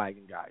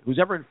bandwagon guy. Who's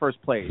ever in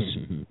first place,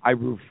 I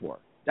root for.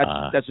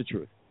 That's the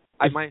truth.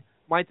 But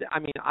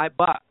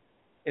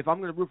if I'm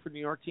going to root for New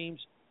York teams,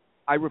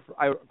 I root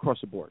for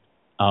across the board.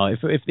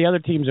 If the other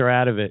teams are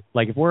out of it,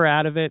 like if we're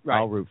out of it, right.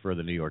 I'll root for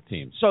the New York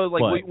teams. So,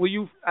 will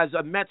you, as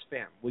a Mets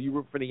fan, will you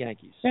root for the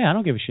Yankees? Yeah, I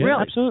don't give a shit.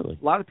 Really? Absolutely.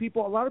 A lot of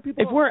people.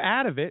 If we're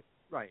out of it,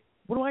 right.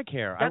 What do I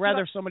care? I'd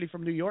rather somebody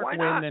from New York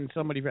win than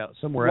somebody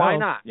somewhere else. Why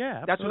not?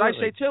 Yeah, absolutely. That's what I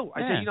say too. I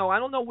say, I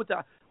don't know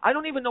I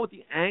don't even know what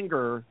the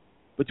anger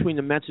between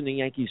the Mets and the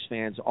Yankees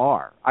fans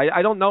are.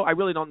 I don't know. I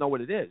really don't know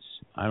what it is.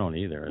 I don't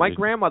either. My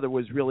grandmother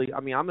was really.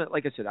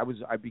 Like I said, I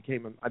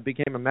became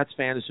a Mets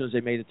fan as soon as they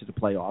made it to the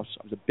playoffs.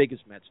 I was the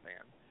biggest Mets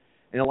fan,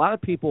 and a lot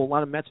of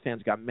Mets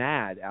fans got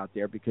mad out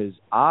there because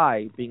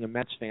being a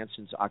Mets fan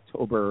since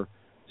October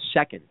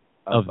 2nd.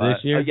 Of this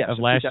year? Yes, of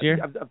last year?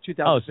 Of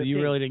 2015. Oh, so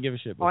you really didn't give a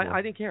shit before.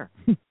 I didn't care.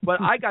 But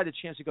I got a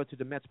chance to go to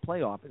the Mets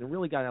playoff, and it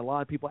really got a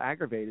lot of people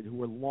aggravated who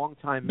were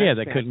longtime Mets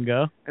fans. Couldn't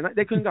go. And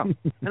they couldn't go.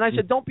 And I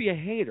said, don't be a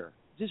hater.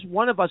 Just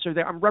one of us are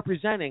there. I'm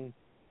representing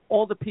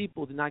all the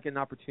people who did not get an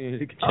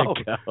opportunity to go.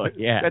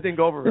 Yeah. That didn't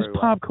go over very well.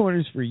 This popcorn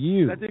is for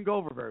you. That didn't go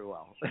over very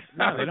well.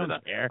 No, they don't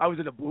care. I was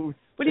in a booth.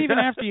 But even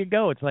after you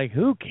go, it's like,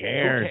 who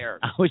cares? Who cares?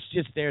 I was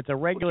just there. It's a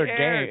regular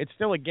game. It's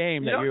still a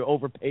game that you're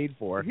overpaid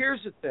for.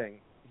 Here's the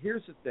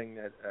thing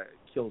that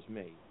kills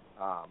me.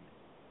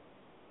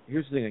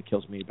 Here's the thing that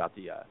kills me about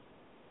the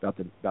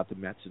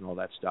Mets and all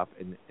that stuff,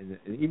 and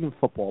even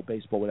football,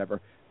 baseball,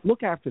 whatever.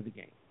 Look after the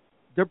game.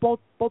 They're both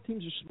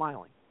teams are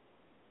smiling.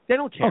 They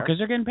don't care. Oh, because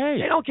they're getting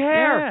paid. They don't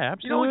care. Yeah,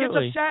 absolutely. You know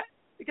who gets upset?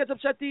 It gets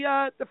upset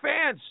the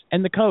fans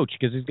and the coach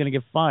because he's going to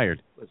get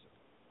fired. Listen,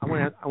 I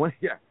want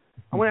to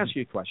ask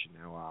you a question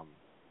now.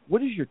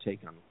 What is your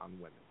take on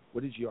women?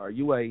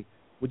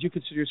 Would you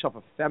consider yourself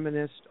a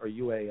feminist? Are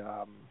you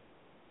a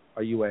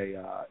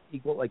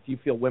equal? Like, do you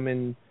feel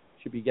women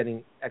should be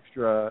getting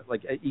extra,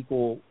 like,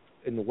 equal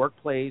in the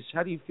workplace?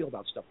 How do you feel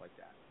about stuff like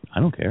that? I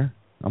don't care.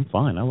 I'm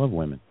fine. I love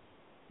women.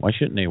 Why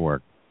shouldn't they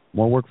work?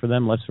 More work for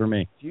them, less for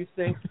me. Do you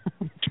think?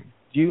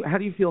 How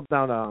do you feel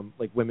about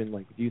like women?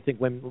 Like, do you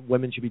think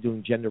women should be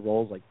doing gender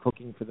roles, like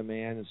cooking for the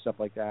man and stuff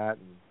like that?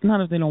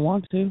 Not if they don't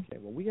want to. Okay.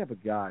 Well, we have a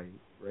guy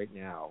right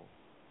now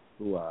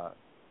who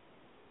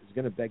is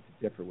going to beg to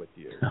differ with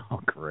you. Oh,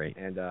 great.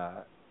 And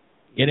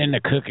get in the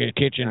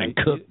kitchen and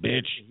cook,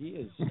 bitch. He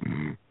is.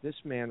 This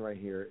man right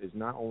here is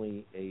not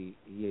only he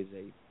is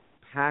a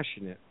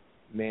passionate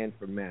man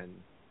for men,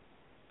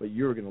 but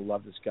you're going to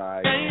love this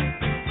guy.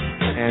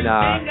 And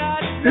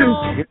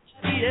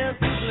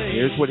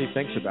here's what he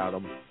thinks about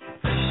him.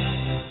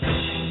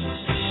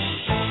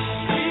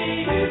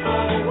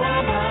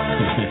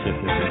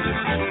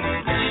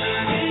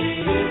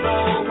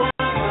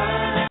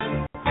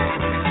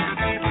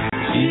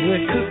 She's a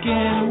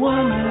cooking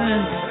woman.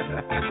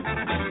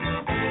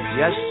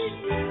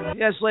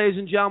 Yes, ladies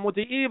and gentlemen,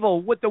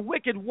 with the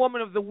Wicked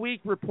Woman of the Week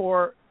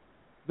report,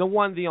 the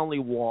one, the only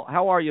Walt.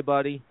 How are you,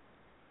 buddy?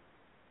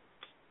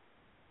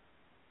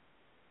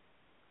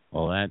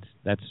 Well,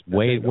 that's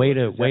way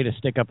to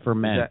stick up for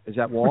men. Is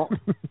that Walt?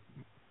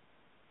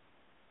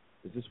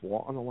 Is this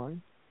Walt on the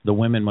line? The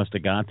women must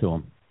have got to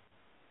him.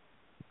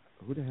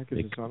 Who the heck is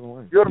this on the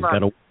line?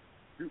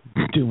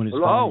 He's doing his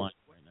phone line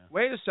right now.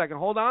 Wait a second.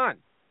 Hold on.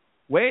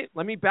 Wait.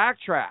 Let me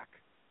backtrack.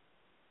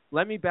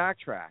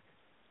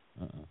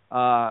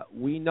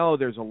 We know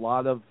there's a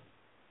lot of,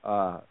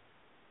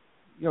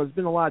 there's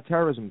been a lot of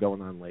terrorism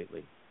going on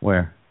lately.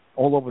 Where?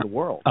 All over the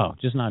world. Oh,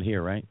 just not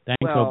here, right?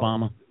 Thanks,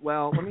 Obama.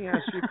 Well, let me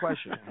ask you a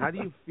question. How do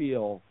you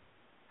feel,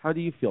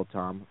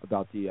 Tom,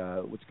 about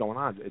the what's going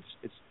on?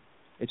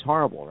 It's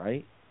horrible,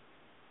 right?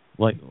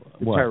 Like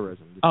the what?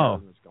 Terrorism. The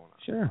terrorism that's going on.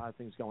 Sure. A lot of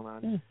things going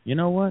on. Yeah. You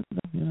know what?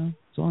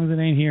 As long as it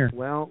ain't here.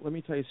 Well, let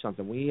me tell you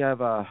something. We have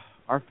our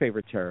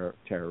favorite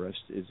terrorist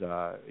is.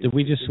 Did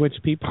we just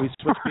switch people? We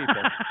switch people.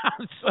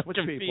 I'm so switch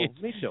confused.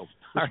 people. Me too.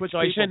 So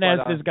I shouldn't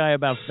ask this guy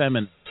about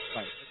feminine.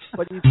 Right.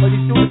 But he's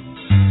doing.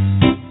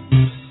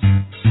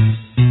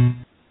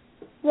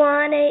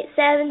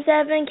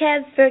 1877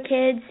 Kev for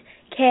kids.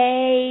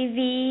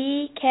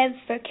 KV Kev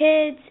for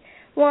kids.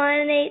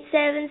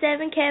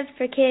 1877 Kev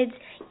for kids.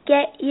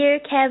 Get your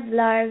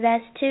Kevlar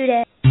vest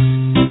today.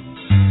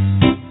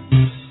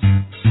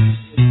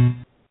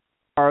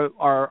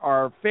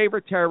 Our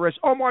favorite terrorist,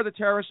 Omar the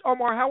terrorist.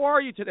 Omar, how are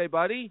you today,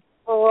 buddy?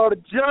 Oh,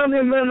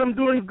 Johnny, man, I'm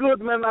doing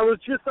good, man. I was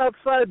just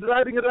outside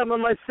driving around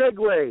on my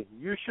Segway.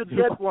 You should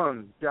get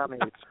one, Johnny.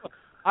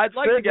 I'd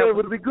like Segway to get one.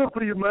 Would be good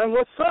for you, man.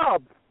 What's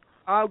up?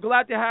 I'm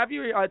glad to have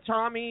you.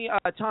 Tom E.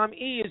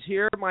 is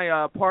here,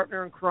 my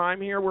partner in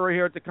crime here. We're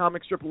here at the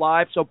Comic Strip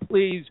Live, so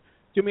please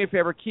do me a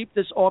favor. Keep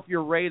this off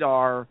your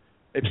radar.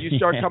 If you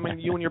start coming,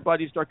 you and your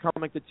buddies start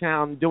coming to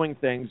town doing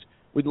things,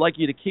 we'd like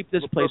you to keep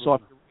this place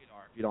off your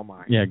radar if you don't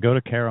mind. Yeah, go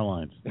to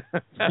Caroline's.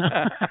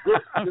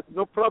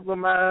 No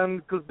problem, man.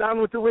 Because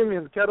down with the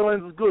women.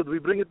 Caroline's is good. We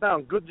bring it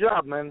down. Good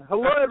job, man.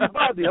 Hello,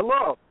 everybody.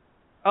 Hello.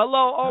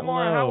 Hello,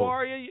 Omar. Hello. How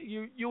are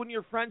you? You and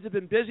your friends have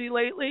been busy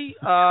lately.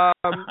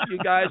 You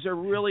guys are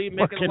really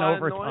making working a lot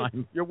overtime. of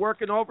noise. You're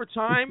working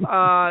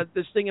overtime.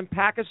 This thing in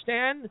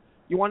Pakistan.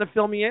 You want to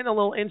fill me in a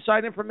little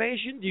inside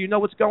information? Do you know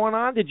what's going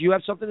on? Did you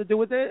have something to do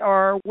with it,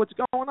 or what's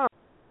going on?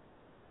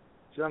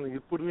 Johnny, you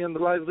put me on the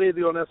live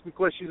radio and ask me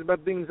questions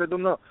about things I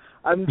don't know.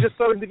 I'm just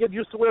starting to get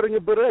used to wearing a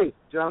beret,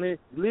 Johnny.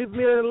 Leave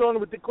me alone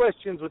with the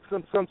questions with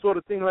some sort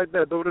of thing like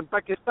that over in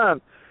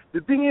Pakistan. The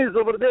thing is,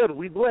 over there,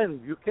 we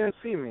blend. You can't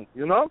see me,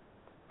 you know?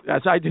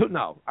 Yes, I do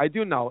know.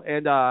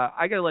 And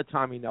I got to let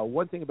Tommy know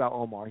one thing about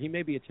Omar. He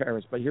may be a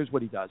terrorist, but here's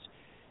what he does.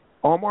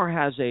 Omar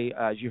has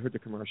as you heard the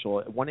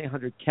commercial,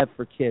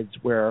 1-800-KEV-FOR-KIDS,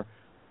 where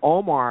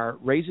Omar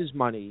raises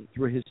money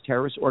through his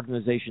terrorist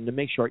organization to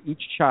make sure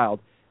each child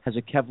has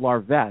a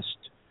Kevlar vest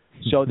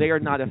so they are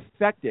not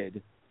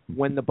affected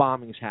when the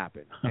bombings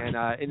happen.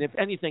 And if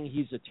anything,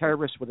 he's a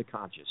terrorist with a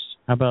conscience.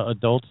 How about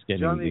adults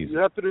getting Johnny, these? you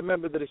have to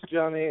remember that it's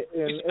Johnny,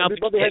 and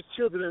everybody has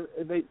children,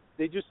 and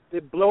they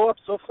blow up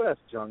so fast,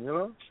 John, you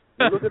know?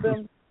 You look at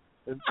them,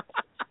 and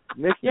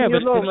next thing you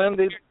know, man,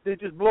 they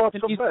just blow up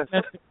so fast.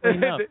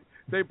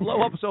 They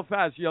blow up so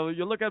fast.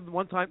 You look at them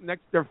one time,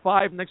 they're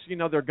 5, next thing you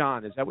know, they're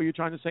gone. Is that what you're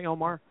trying to say,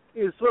 Omar?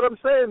 It's what I'm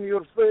saying.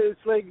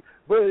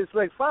 It's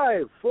like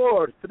 5,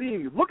 4,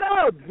 3. Look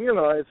out! You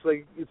know,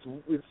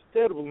 it's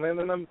terrible, man.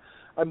 And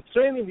I'm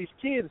training these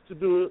kids to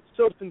do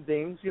certain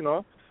things, you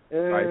know.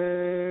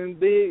 And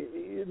they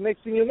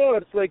next thing you know,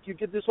 it's like you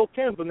get this whole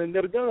camp and then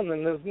they're gone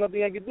and there's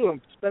nothing I can do.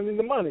 I'm spending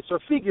the money. So I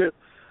figured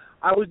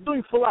I was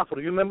doing falafel.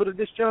 You remember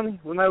this, Johnny?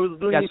 When I was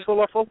doing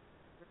falafel?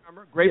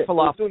 Great falafel.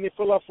 I was doing the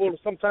falafel.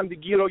 Sometimes the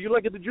gyro. You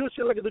like the juice?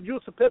 You like the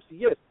juice of Pepsi?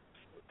 Yes.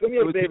 Come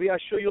here, baby. I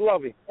show you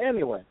love it.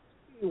 Anyway,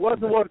 it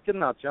wasn't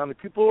working out, Johnny.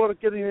 People were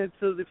getting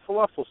into the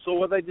falafel. So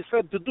what I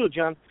decided to do,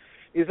 John,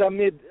 is I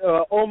made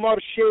Omar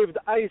shaved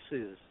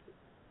ices.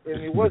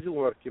 And it wasn't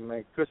working,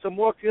 man. Because I'm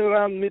walking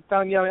around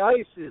Midtown yelling,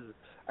 ices.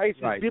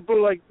 Right. People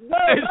are like, no,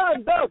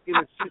 and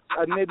it's just,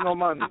 I made no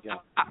money, John.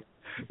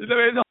 You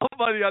made no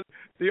money on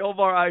the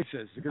Omar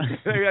ISIS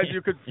because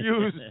you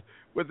confused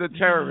with the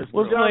terrorists.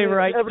 Well, Johnny,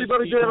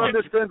 everybody there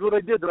understands what I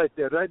did right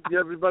there, right?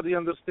 Everybody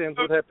understands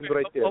what happened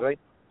right there, right?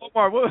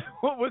 Omar,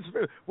 what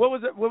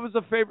was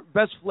the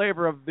best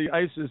flavor of the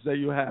ISIS that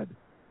you had?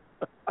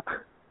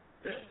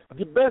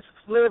 The best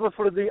flavor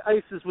for the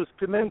ISIS was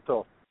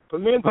pimento.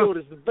 Pimento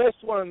is the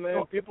best one,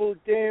 man. People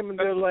came and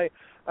they're like,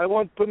 I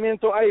want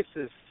pimento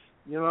ISIS.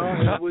 You know,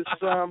 it was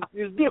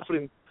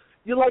different.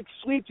 You like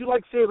sweet, you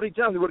like savory,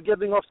 Johnny. We're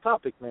getting off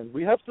topic, man.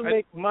 We have to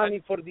make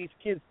money for these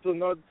kids to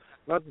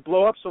not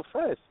blow up so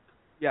fast.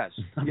 Yes.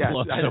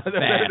 Blow up so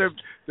fast.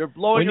 They're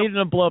blowing We need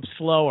them to blow up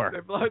slower.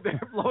 They're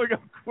blowing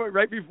up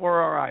right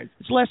before our eyes.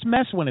 It's less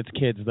mess when it's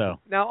kids, though.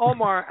 Now,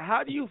 Omar,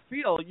 how do you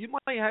feel? You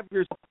might have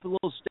yourself a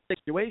little stick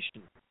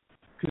situation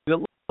because it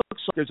looks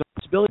like there's a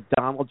possibility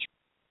Donald Trump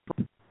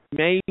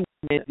may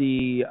win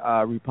the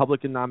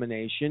Republican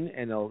nomination,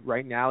 and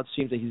right now it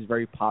seems that he's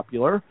very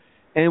popular.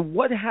 And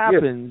what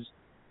happens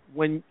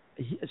when,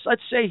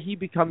 let's say he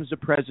becomes the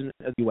president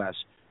of the U.S.,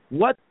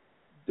 what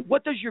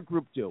does your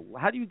group do?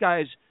 How do you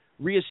guys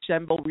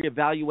reassemble,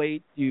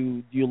 reevaluate?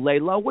 Do you lay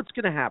low? What's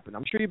going to happen?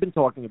 I'm sure you've been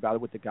talking about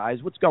it with the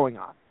guys. What's going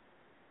on?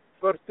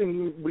 First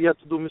thing we have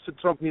to do, Mr.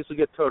 Trump needs to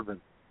get turban.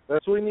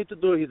 That's what we need to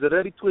do. He's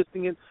already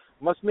twisting it.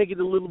 Must make it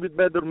a little bit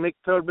better, make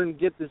turban,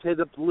 get his head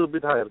up a little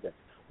bit higher again.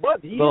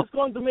 But he is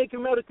going to make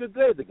America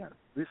great again.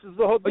 This is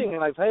the whole thing,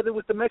 and I've had it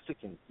with the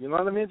Mexicans. You know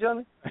what I mean,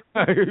 Johnny?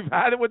 You've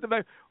had it with the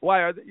Mexicans.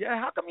 Why?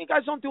 How come you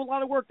guys don't do a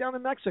lot of work down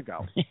in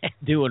Mexico?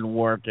 Doing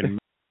work in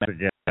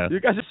Mexico. You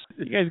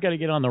guys got to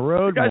get on the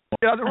road. You guys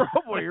get on the road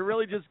more. You're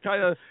really just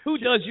kind of... Who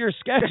does your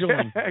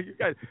scheduling? You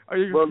guys,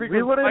 we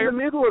were in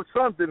the middle of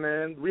something,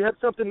 man. We had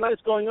something nice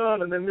going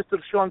on, and then Mr.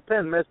 Sean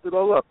Penn messed it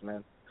all up,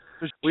 man.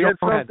 We had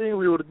something,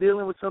 we were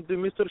dealing with something.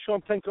 Mr. Sean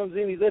Penn comes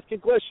in, he's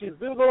asking questions.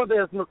 We don't want to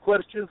ask no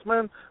questions,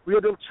 man. We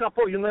had El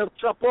Chapo, you know El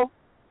Chapo?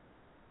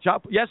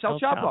 Yes, El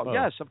Chapo.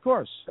 Yes, of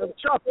course. El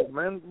Chapo,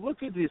 man.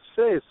 Look at his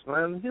face,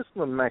 man. He's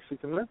not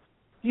Mexican, man.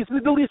 He's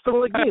Middle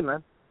Eastern like me,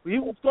 man. He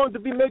was going to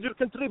be major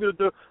contributor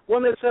to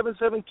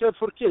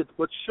 1-877-KEV-FOR-KIDS.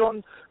 But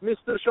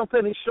Mr. Sean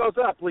Penn, he shows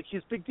up like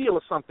he's big deal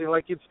or something,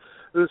 like it's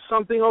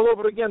something all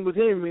over again with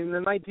him in the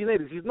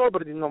 1980s. He's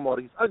nobody no more.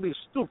 He's ugly,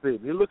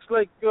 stupid. He looks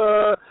like,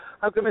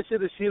 how can I say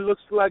this? He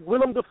looks like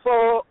Willem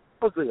Dafoe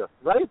uglier,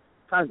 right?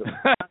 Kind of.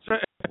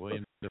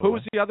 Who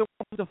was the other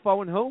one,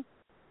 Dafoe and who?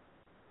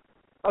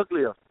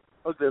 Uglier,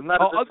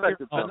 not as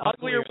attractive.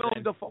 Uglier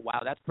Willem Dafoe.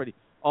 Wow, that's pretty.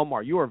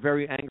 Omar, you are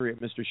very angry at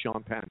Mr.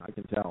 Sean Penn, I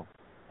can tell.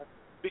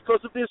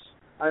 Because of this,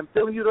 I'm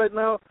telling you right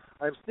now,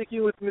 I'm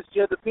sticking with Miss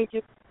Jada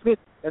Pinkett Smith,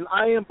 and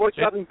I am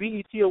boycotting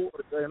BET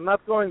Awards. I am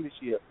not going this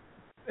year.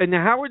 And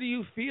how do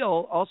you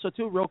feel, also,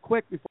 too, real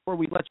quick, before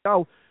we let you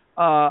go,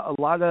 a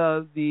lot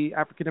of the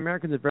African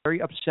Americans are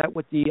very upset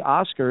with the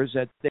Oscars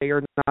that they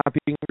are not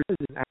being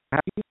released. How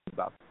do you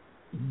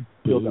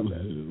feel about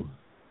that?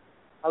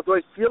 How do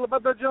I feel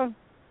about that, John?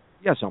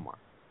 Yes, Omar.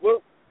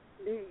 Well,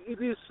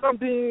 it is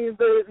something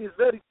that is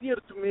very dear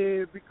to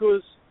me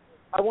because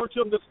I want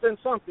you to understand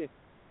something.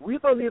 We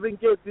don't even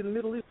get in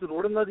Middle East.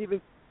 We're not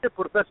even here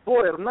for best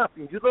boy or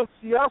nothing. You don't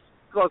see us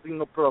causing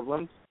no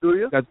problems, do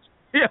you?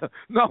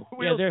 No.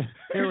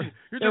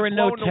 There were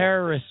no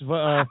terrorists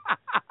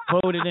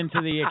voted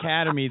into the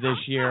academy this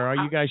year. Or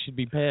you guys should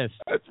be pissed.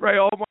 That's right,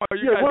 Omar.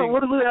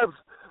 What do we have?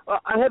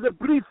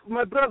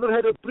 My brother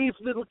had a brief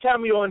little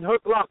cameo in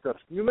Hurt Locker.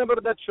 You remember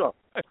that show?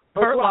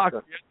 Hurt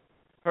Locker.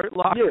 Hurt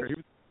Locker. Yes.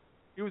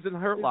 He was in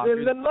Hurt Locker.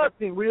 And then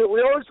nothing. We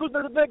always looked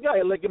at that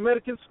guy like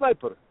American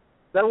Sniper.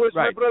 That was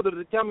my brother,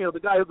 the cameo, the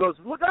guy who goes,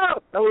 "Look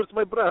out!" That was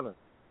my brother.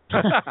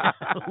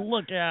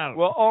 Look out.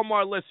 Well,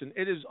 Omar, listen,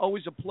 it is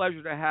always a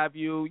pleasure to have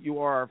you. You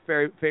are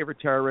our favorite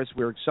terrorist.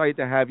 We're excited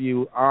to have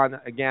you on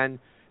again.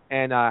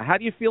 And how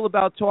do you feel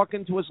about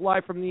talking to us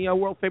live from the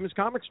world-famous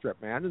comic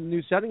strip, man, in the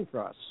new setting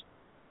for us?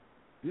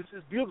 This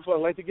is beautiful.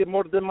 I'd like to get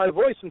more than my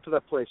voice into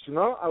that place, you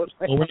know? Well,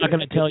 we're not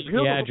going to tell you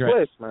the address.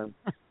 Place,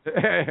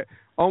 man.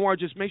 Omar,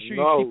 just make sure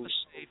you keep us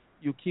safe.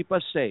 You keep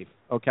us safe,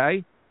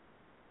 okay?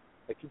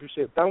 I keep you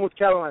safe. Down with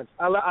Caroline's.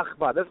 Ali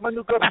Akbar. That's my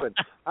new girlfriend.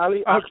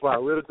 Ali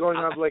Akbar. We're going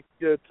on like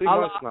 3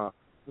 months now.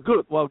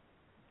 Good. Well,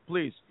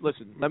 please,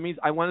 listen.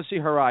 I want to see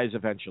her eyes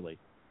eventually.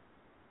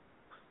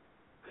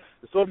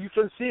 So you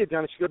can see it,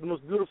 Johnny. She got the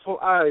most beautiful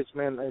eyes,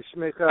 man. She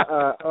make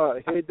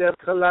hey there,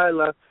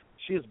 Kalila.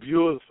 She's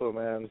beautiful,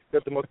 man. She's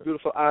got the most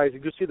beautiful eyes. You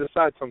can see the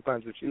side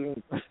sometimes if she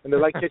leans, and they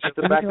like catching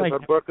the back of her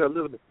burqa a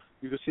little bit.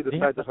 You can see the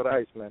sides of her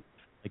eyes, man.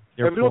 Like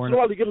every once in a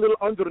while, you get a little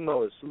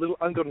undernose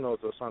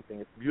or something.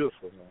 It's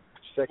beautiful, man.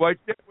 Well,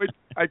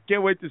 I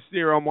can't wait to see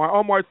her, Omar.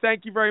 Omar,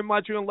 thank you very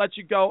much. We're going to let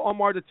you go.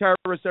 Omar the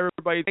terrorist,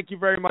 everybody. Thank you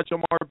very much,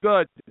 Omar.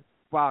 Good.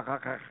 Wow.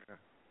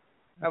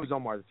 That was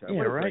Omar the terrorist.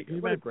 Yeah, right.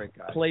 What a great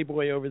guy.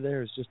 Playboy over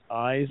there is just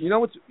eyes. You know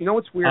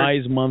what's weird?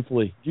 Eyes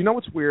monthly. Do you know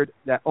what's weird?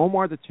 That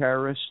Omar the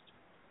terrorist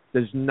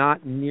does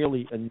not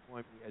nearly annoy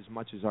me as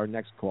much as our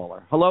next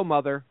caller. Hello,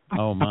 Mother.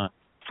 Oh, my.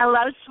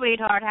 Hello,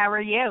 sweetheart. How are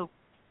you?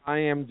 I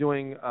am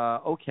doing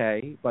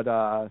okay, but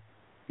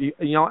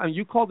and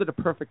you called it a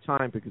perfect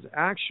time because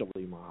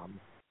actually, Mom,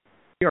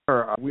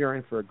 we are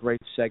in for a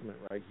great segment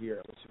right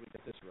here. Let's see if we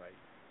get this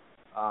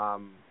right.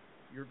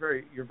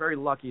 You're very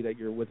lucky that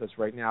you're with us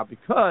right now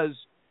because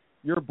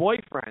your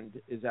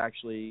boyfriend is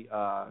actually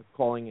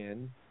calling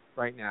in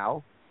right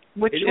now.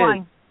 Which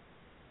one?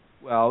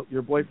 Well,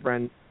 your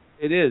boyfriend.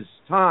 It is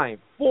time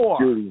for.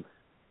 Judy.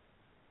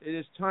 It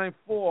is time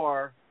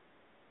for.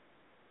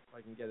 If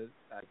I can get it,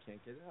 I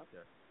can't get it out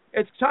there.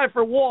 It's time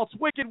for Walt's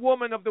Wicked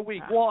Woman of the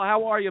Week. Walt,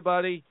 how are you,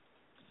 buddy?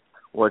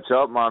 What's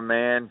up, my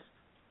man?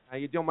 How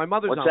you doing? My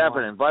mother's What's on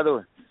happening? line. By the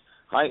way,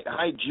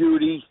 hi,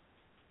 Judy.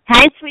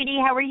 Hi, sweetie.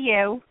 How are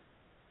you?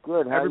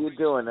 Good. How you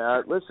doing?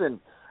 Listen,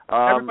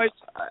 I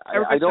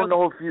don't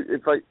know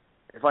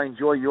if I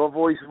enjoy your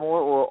voice more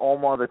or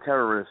Omar the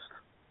terrorist.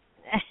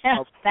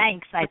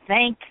 Thanks. I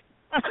think.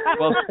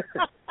 Well,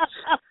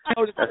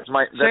 that's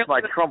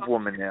my Trump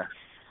woman there.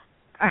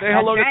 Say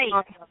hello to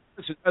Tommy.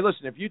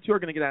 Listen, if you two are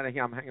going to get out of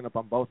here, I'm hanging up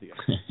on both of you.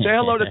 Say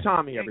hello to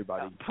Tommy,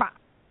 everybody.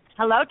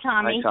 Hello,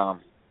 Tommy. Hi,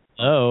 Tom.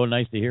 Oh,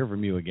 nice to hear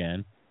from you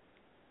again.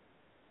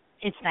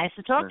 It's nice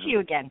to talk to you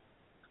again.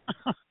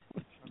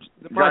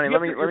 Johnny,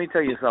 let me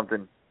tell you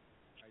something.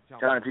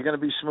 John, if you're going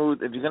to be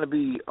smooth, if you're going to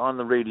be on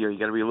the radio, you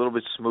got to be a little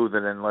bit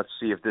smoother than let's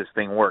see if this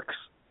thing works.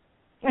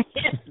 I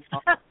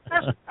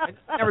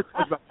never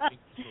thought about being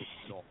smooth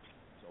at all.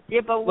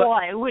 Yeah, but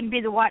what? It wouldn't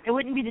be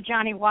the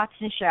Johnny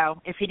Watson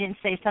show if he didn't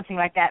say something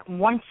like that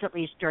once at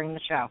least during the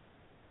show.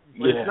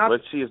 Yeah,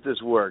 let's see if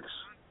this works.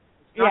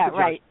 Yeah,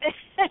 right.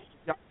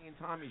 Johnny and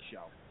Tommy show.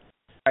 All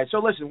right, so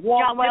listen,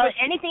 Walt. John,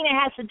 anything that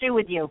has to do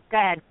with you. Go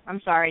ahead.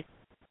 I'm sorry.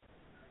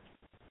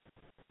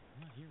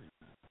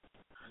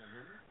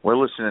 We're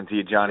listening to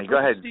you, Johnny. Go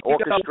ahead.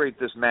 Orchestrate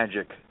this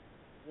magic.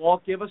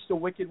 Walt, give us the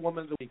Wicked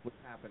Woman of the Week. What's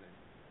happening?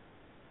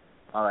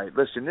 All right,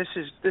 listen, this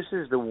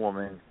is the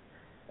woman,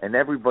 and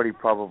everybody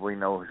probably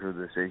knows who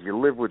this is. You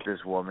live with this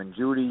woman.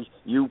 Judy,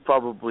 you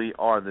probably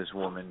are this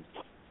woman.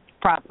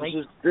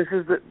 Probably. This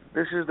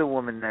is the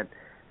woman that,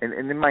 and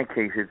in my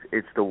case,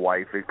 it's the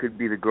wife. It could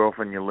be the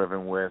girlfriend you're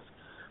living with.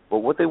 But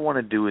what they want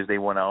to do is they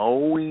want to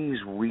always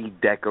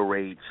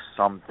redecorate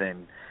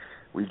something.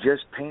 We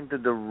just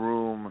painted the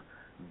room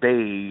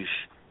beige,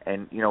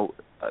 and,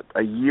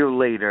 a year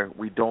later,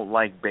 we don't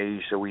like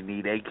beige, so we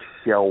need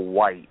eggshell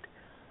white.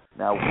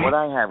 Now, what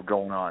I have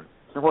going on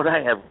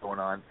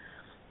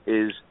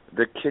is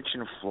the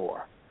kitchen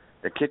floor.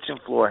 The kitchen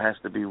floor has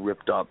to be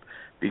ripped up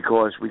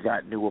because we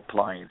got new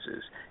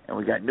appliances. And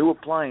we got new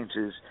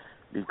appliances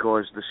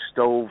because the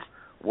stove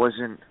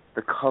wasn't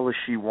the color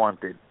she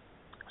wanted.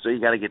 So you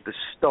got to get the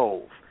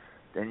stove.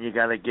 Then you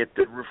got to get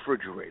the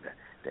refrigerator.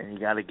 Then you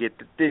got to get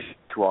the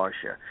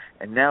dishwasher.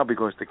 And now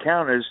because the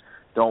counters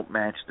don't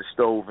match the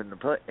stove and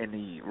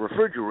the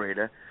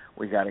refrigerator,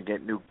 we got to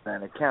get new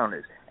kind of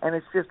counters. And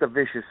it's just a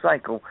vicious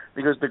cycle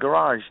because the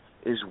garage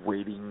is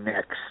waiting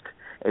next.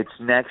 It's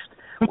next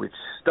with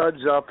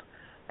studs up,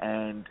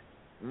 and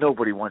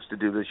nobody wants to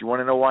do this. You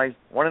want to know why?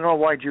 Want to know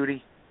why,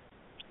 Judy?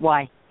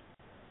 Why?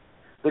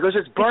 Because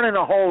it's burning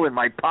a hole in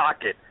my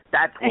pocket.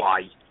 That's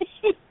why.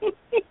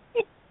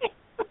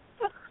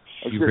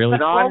 You really?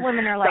 All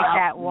women are like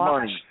that.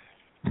 Money.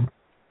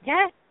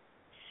 Yeah.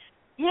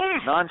 Yeah.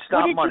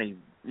 Non-stop money.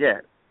 Yeah.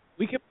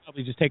 We could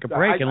probably just take a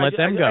break and let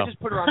them go. I just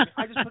put her on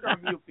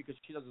mute because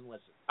she doesn't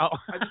listen. Oh.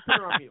 I just put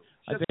her on mute.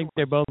 I think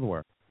they both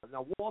were.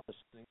 Now, Walt is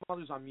listening.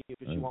 Mother's on mute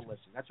because she won't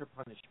listen. That's her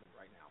punishment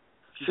right now.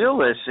 She'll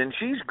listen.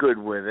 She's good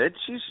with it.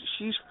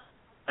 She's.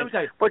 Let me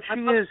tell you, but she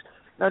is.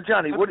 Now,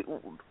 Johnny, what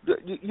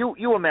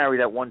you were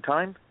married at one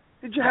time.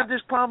 Did you have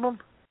this problem?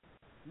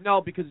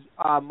 No, because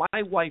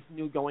my wife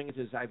knew going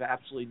into this I have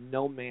absolutely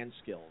no man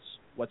skills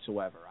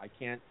whatsoever. I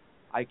can't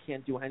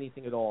do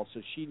anything at all.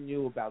 So she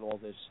knew about all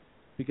this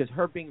because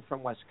her being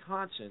from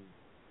Wisconsin,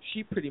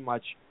 she pretty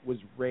much was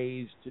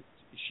raised.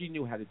 She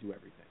knew how to do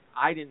everything.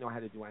 I didn't know how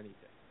to do anything.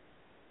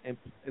 And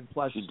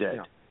plus, she did. You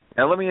know,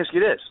 now let me ask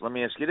you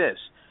this.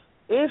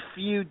 If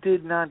you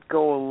did not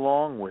go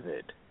along with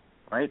it,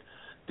 right?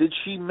 Did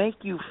she make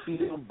you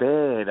feel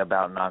bad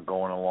about not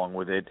going along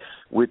with it?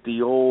 With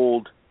the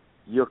old,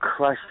 "You're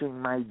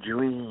crushing my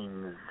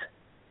dreams"?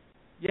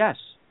 Yes.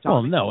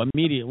 Well, no.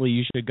 Immediately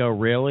you should go.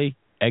 Really,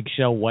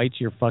 eggshell white's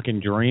your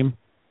fucking dream?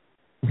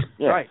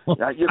 Yeah. Right.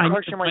 You're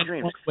crushing my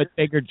dreams. With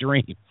bigger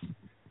dreams.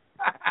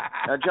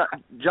 Now,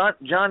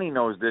 Johnny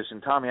knows this,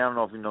 and Tommy, I don't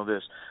know if you know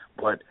this,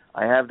 but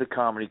I have the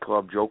comedy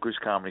club, Joker's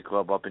Comedy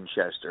Club, up in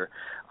Chester.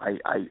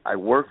 I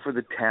work for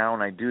the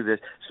town. I do this,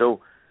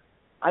 so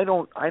I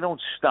don't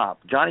stop.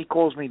 Johnny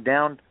calls me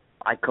down.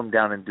 I come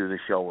down and do the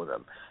show with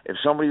him. If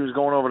somebody was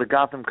going over to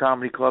Gotham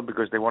Comedy Club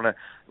because they want to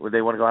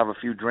go have a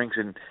few drinks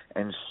and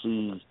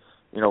see,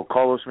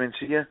 Carlos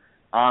Mencia,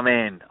 I'm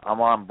in.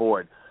 I'm on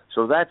board.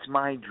 So that's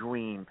my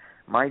dream.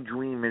 My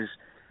dream is,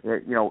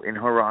 in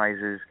her eyes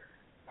is,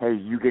 hey,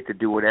 you get to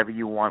do whatever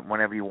you want,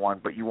 whenever you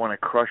want, but you want to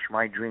crush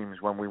my dreams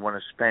when we want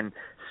to spend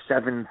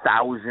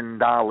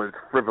 $7,000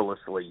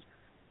 frivolously.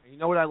 You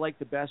know what I like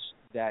the best?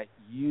 That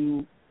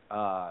you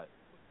not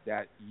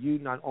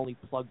only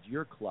plugged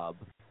your club,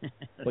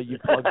 but you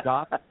plugged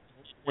Gotham.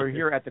 We're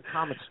here at the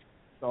comics,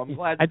 so I'm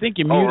glad. I think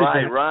you muted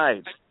that.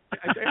 Right.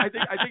 I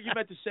think you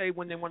meant to say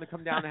when they want to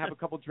come down and have a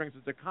couple drinks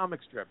at the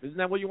comic strip. Isn't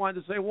that what you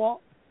wanted to say,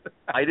 Walt?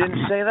 I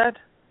didn't say that.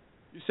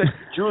 You said,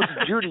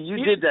 Judy,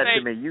 you did that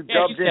to me. You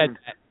dubbed in.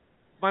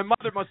 My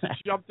mother must have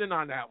jumped in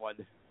on that one.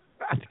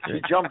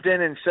 She jumped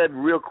in and said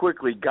real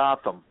quickly,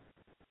 Gotham.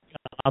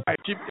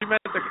 She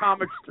meant the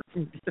comic strip.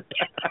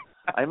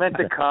 I meant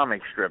the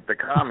comic strip. The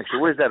comic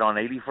strip. Where's that, on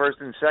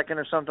 81st and 2nd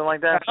or something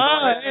like that?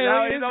 Oh,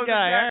 hey, this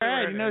guy. All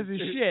right, he knows his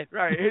shit.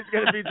 Right, he's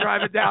going to be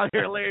driving down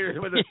here later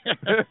with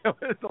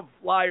some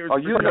flyers. Oh,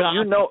 you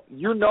know,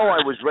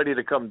 I was ready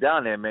to come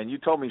down there, man. You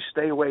told me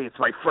stay away. It's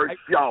my first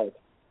show.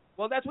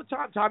 Well, that's what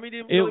Tommy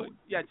didn't really.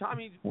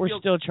 Tommy. We're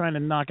still trying to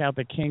knock out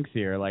the kinks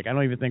here. Like, I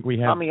don't even think we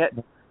have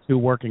two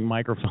working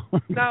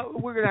microphones. No,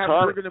 we're gonna have.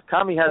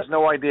 Tommy has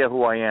no idea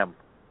who I am.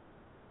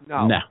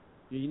 No.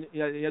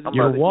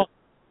 You're Walt.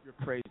 You're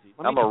crazy.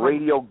 I'm a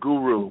radio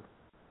guru.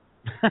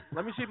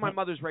 Let me see if my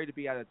mother's ready to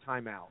be out of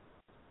timeout.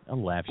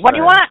 I'll laugh. What do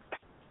you want?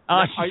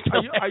 Are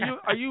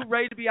you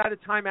ready to be out of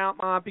timeout,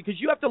 Mom? Because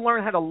you have to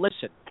learn how to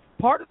listen.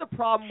 Part of the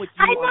problem with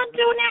you. I'm not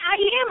doing that. I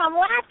am. I'm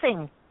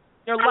laughing.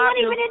 You're I'm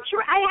laughing. not even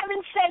I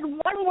haven't said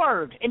one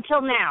word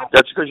until now.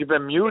 That's because you've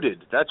been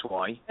muted. That's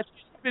why.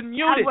 You've been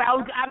muted.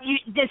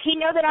 Does he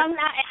know that I'm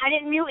not? I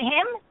didn't mute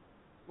him.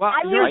 Well,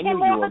 I mute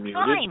him all the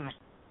time.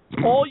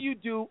 All you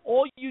do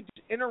is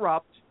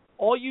interrupt.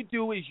 All you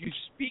do is you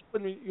speak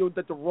when you're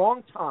at the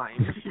wrong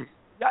time.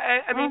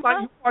 I mean,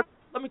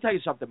 let me tell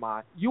you something,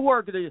 Ma. You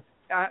are going to,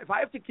 if I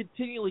have to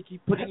continually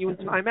keep putting you in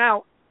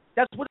timeout,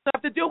 that's what I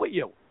have to do with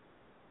you.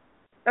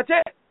 That's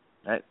it.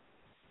 Right.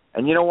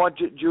 And you know what,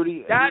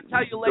 Judy? That's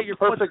how you lay your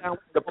foot down.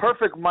 The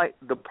perfect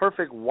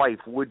wife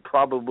would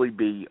probably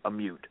be a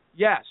mute.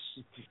 Yes.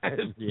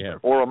 Yeah.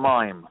 Or a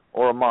mime,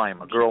 a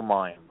girl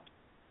mime.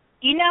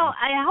 You know,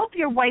 I hope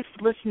your wife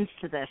listens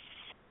to this.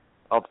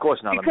 Of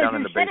course not. I'm down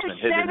in the basement,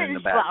 hidden in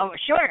the back. Well,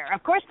 sure,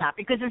 of course not.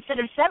 Because instead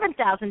of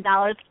 $7,000,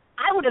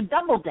 I would have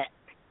doubled it.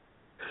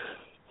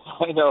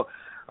 I know.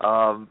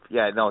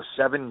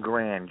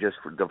 $7,000 just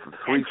for the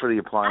 $3 for the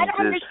appliances. I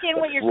don't understand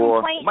what your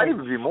floor. complaint is. Might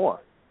even be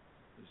more.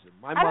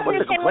 I don't what the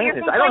understand what your complaint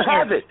is.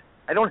 complaint is.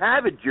 I don't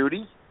have it,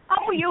 Judy.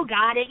 Oh, you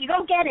got it. You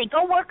go get it.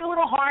 Go work a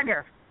little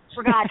harder,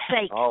 for God's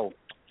sake. Oh.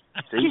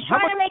 See? She's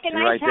trying to make a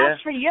nice house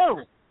for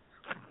you.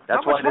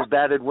 That's why there's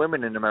battered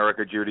women in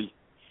America, Judy.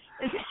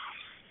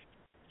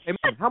 Hey,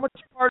 man, how much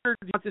harder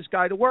do you want this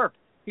guy to work?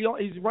 He's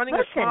running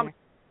a comic.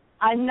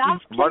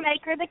 Enough to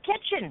make her the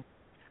kitchen.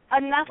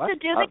 Enough to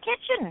do the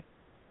kitchen.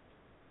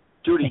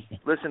 Judy,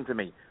 listen to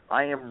me.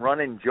 I am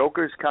running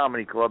Joker's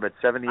Comedy Club at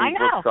 78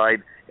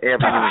 Brookside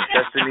Avenue in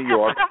Chester, New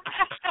York.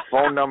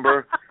 Phone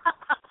number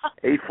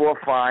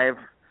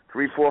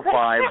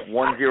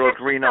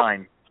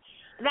 845-345-1039.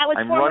 That was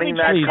I'm formerly running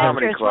that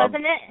comedy Jesters, club.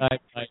 wasn't it?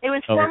 It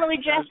was formerly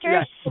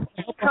Jesters,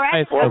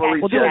 correct?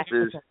 Formerly Okay.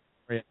 Jesters.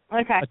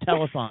 Okay. A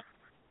telethon.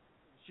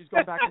 She's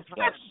going back in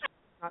time.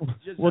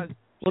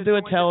 We'll do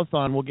a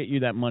telethon. We'll get you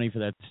that money for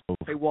that stove.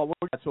 Hey, Walt,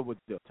 that's what we'll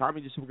do.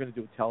 Tommy just said we're going to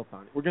do a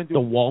telethon. We're going to do the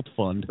Walt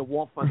Fund. The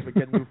Walt Fund for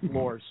getting new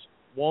floors.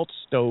 Walt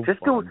Stove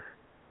Fund.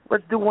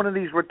 Let's do one of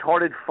these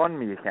retarded Fund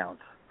Me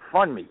accounts.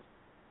 Fund Me.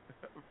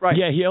 Right.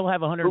 Yeah, he'll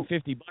have $150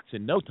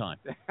 in no time.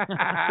 Who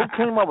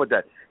came up with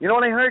that? You know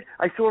what I heard?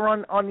 I saw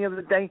on the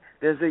other day.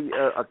 There's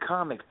a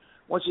comic.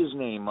 What's his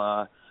name?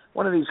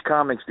 One of these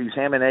comics, these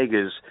ham and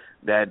eggers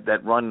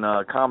that run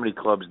comedy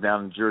clubs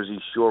down in Jersey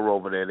Shore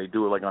over there. They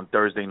do it like on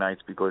Thursday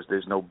nights because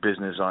there's no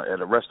business at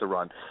a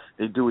restaurant.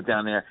 They do it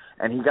down there,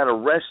 and he got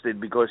arrested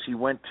because he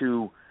went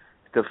to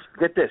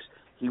get this.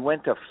 He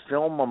went to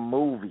film a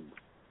movie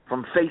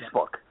from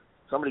Facebook.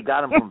 Somebody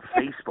got him from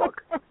Facebook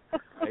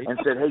and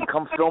said, "Hey,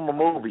 come film a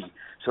movie."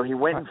 So he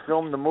went and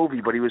filmed the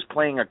movie, but he was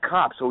playing a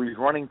cop. So he was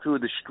running through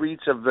the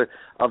streets of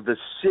the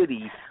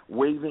city,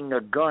 waving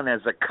a gun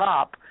as a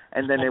cop.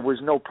 And then there was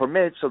no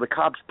permit, so the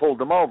cops pulled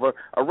him over,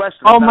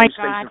 arrested him. Oh, now my he's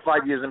God. facing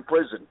 5 years in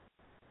prison.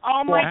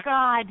 Oh, my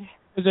God.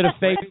 Was it a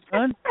fake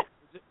gun?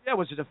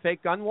 Was it a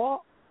fake gun,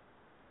 Walt?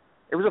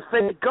 It was a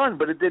fake gun,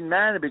 but it didn't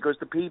matter because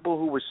the people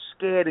who were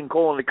scared and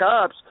calling the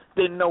cops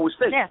didn't know it was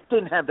fake. Yeah.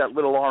 Didn't have that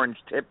little orange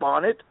tip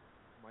on it.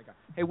 Oh, my God.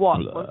 Hey,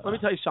 Walt, let me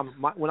tell you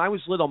something. When I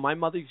was little, my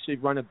mother used to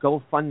run a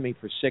GoFundMe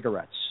for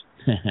cigarettes.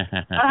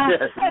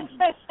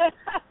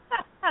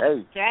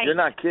 Hey, you're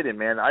not kidding,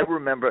 man. I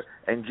remember,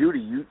 and Judy,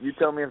 you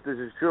tell me if this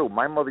is true.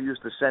 My mother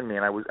used to send me,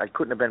 and I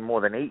couldn't have been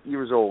more than 8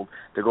 years old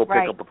to go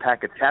pick up a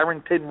pack of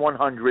Tarrington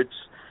 100s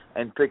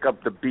and pick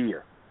up the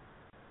beer.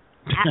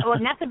 Well,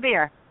 not the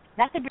beer,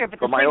 but the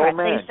for my cigarettes. old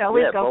man. They used to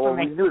always go for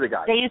me. We knew the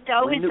guy. They used to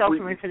always go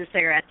for me for the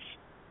cigarettes.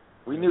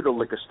 We knew the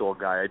liquor store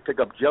guy. I'd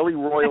pick up Jelly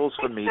Royals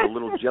for me, the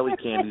little jelly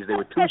candies. They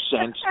were 2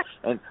 cents,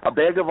 and a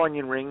bag of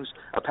onion rings,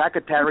 a pack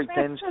of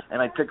Tarringtons,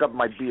 and I'd pick up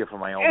my beer for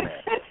my old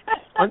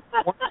man.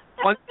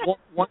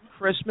 One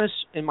Christmas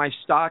in my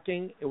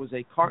stocking, it was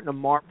a carton of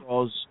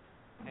Marlboros,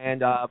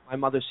 and my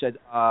mother said,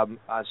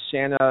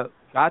 Santa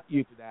got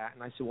you for that.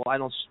 And I said, well, I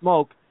don't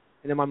smoke.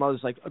 And then my mother's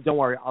like, oh, don't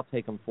worry, I'll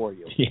take them for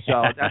you. Yeah.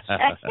 So that's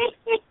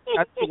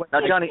the way. Now,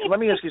 Johnny, let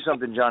me ask you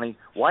something, Johnny.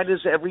 Why does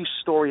every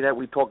story that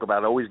we talk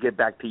about always get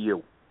back to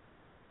you?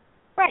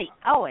 Right,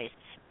 always.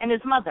 And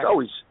his mother.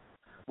 Always.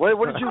 What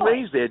did you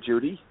raise there,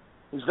 Judy?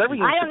 He's very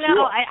insecure. I don't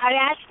know. I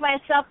ask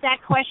myself that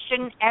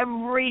question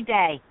every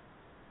day.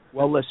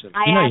 Well, listen.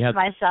 I ask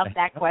myself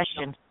that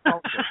question.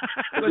 Look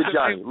at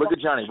Johnny. Look at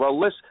Johnny.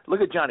 Look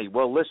at Johnny.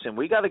 Well, listen,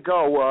 we got to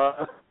go.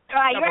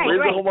 Right.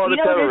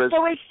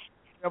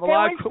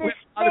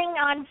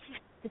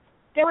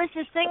 There was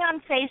this thing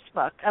on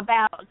Facebook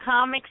about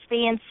comics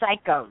being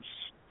psychopaths.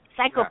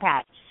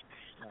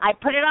 Yeah. I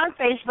put it on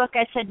Facebook.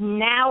 I said,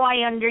 now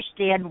I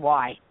understand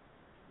why.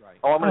 Right.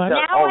 Oh, I'm going to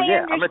tell.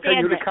 I'm going to tell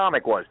you who the it.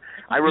 comic was.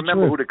 I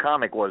remember who the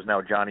comic was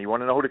now, Johnny. You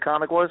want to know who the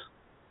comic was?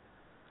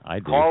 I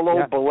do.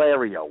 Carlo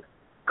Balerio.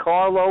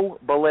 Carlo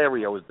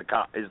Balerio is the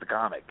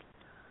comic.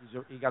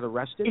 He got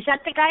arrested? Is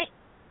that the guy?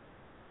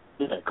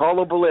 Yeah,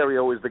 Carlo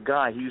Balerio is the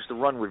guy. He used to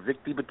run with Vic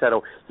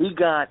DiPotetto. He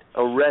got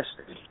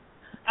arrested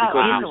because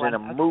he was in a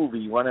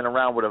movie running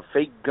around with a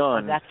fake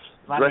gun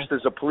dressed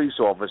as a police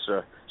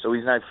officer. So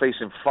he's now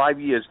facing 5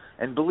 years.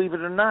 And believe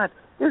it or not,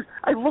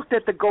 I looked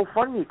at the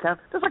GoFundMe account.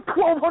 There's like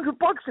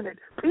 $1,200 in it.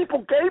 People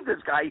gave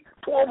this guy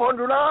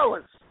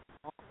 $1,200.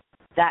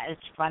 That is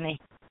funny.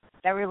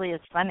 That really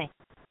is funny.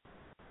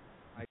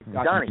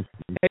 Johnny.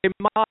 Hey,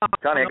 Mom.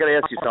 Johnny, I got to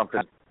ask you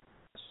something.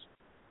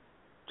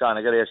 John,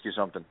 I got to ask you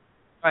something.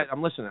 All right,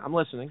 I'm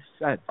listening.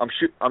 Go ahead.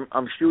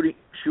 I'm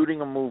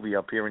shooting a movie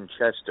up here in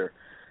Chester.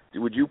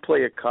 Would you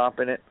play a cop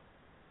in it?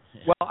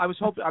 Well, I was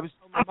telling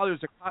my mother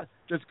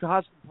there's a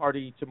costume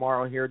party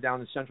tomorrow here down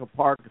in Central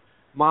Park.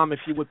 Mom, if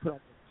you would put on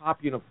a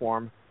cop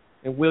uniform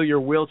and wheel your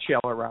wheelchair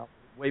around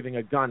waving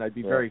a gun, I'd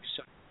be very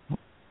excited.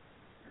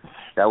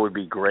 That would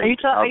be great. Are you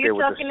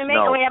talking to me?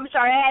 Oh, wait, I'm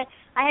sorry.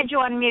 I had you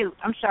on mute.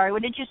 I'm sorry.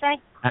 What did you say?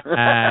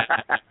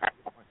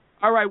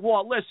 All right,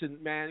 Walt, listen,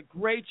 man.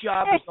 Great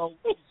job as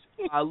always.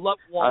 I love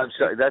Walt. I'm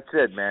sorry. That's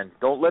it, man.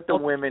 Don't let the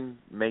women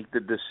make the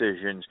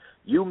decisions.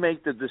 You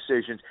make the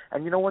decisions.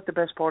 And you know what the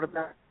best part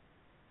about it?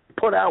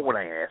 Put out when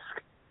I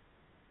ask.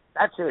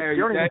 That's it.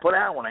 You don't even put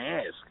out when I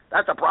ask.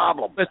 That's a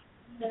problem.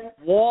 Listen,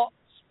 Walt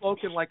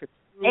spoken like a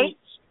true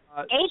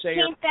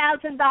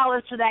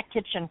 $18,000 for that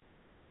kitchen.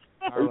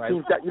 All right.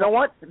 You know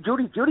what,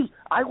 Judy,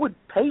 I would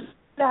pay for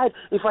that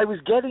if I was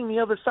getting the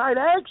other side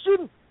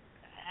action.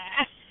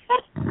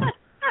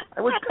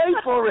 I would pay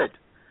for it.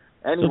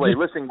 Anyway,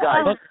 listen,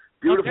 guys,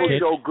 beautiful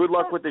show. Good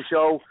luck with the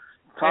show.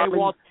 Tommy,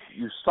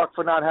 you suck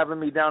for not having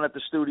me down at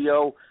the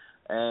studio.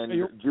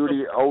 And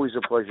Judy, always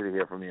a pleasure to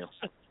hear from you.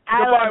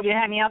 I love you,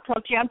 honey. I'll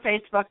talk to you on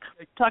Facebook.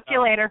 Talk to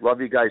you later. Love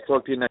you guys.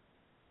 Talk to you next.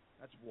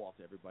 That's Walt,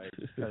 everybody.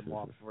 Just cut him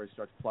off before he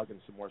starts plugging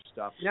some more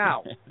stuff.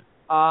 Now,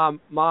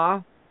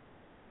 Ma.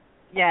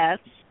 Yes.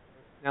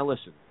 Now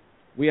listen,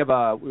 we have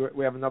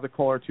another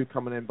caller or two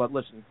coming in, but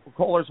listen,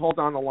 callers, hold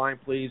on the line,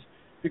 please,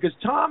 because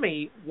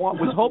Tommy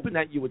was hoping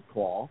that you would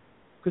call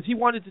because he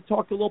wanted to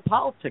talk a little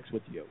politics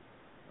with you.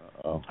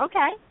 Oh.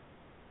 Okay.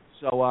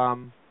 So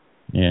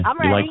yeah, I'm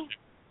ready.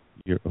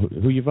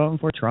 Who you voting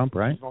for? Trump,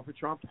 right? Voting for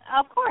Trump?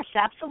 Of course,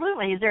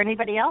 absolutely. Is there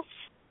anybody else?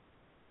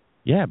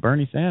 Yeah,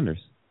 Bernie Sanders.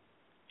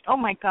 Oh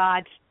my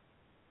God.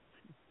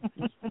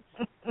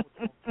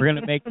 We're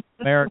gonna make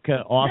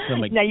America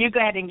awesome again. No, you go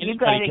ahead and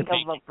go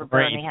vote for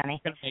Bernie,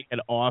 honey. We're gonna make it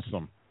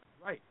awesome.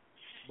 Right.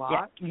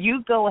 Yeah,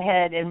 you go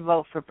ahead and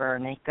vote for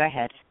Bernie. Go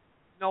ahead.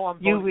 No, I'm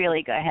voting. You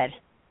really go ahead.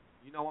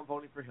 You know I'm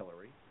voting for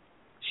Hillary.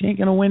 She ain't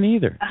gonna win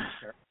either.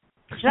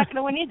 She's not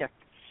gonna win either.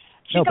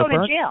 She's going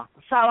to jail,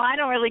 so I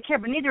don't really care.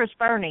 But neither is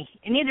Bernie,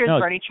 and neither is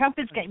Bernie. Trump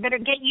is better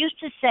get used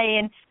to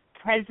saying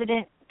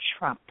President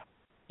Trump.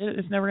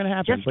 It's never going to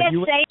happen. Just say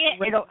it.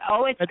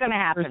 It's going to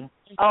happen.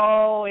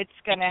 Oh, it's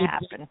going to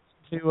happen.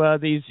 To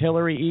these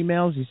Hillary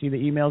emails, you see the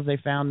emails they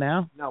found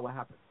now? No, what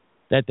happened?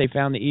 That they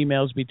found the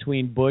emails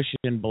between Bush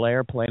and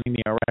Blair planning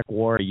the Iraq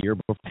War a year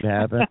before it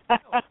happened.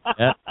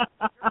 Yeah.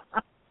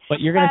 But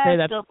you're going to say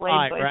that's a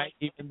lie, right?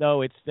 Even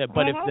though it's the,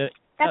 but if the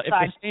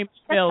same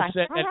email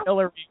said that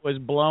Hillary was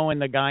blowing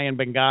the guy in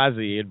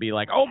Benghazi, it'd be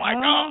like, oh my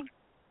God.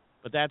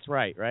 But that's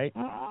right? He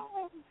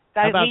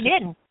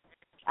did.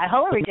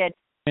 Hillary did.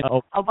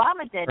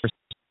 Obama did.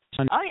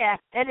 Oh yeah,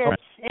 it is.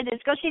 It is.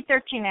 Go see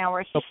 13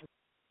 Hours.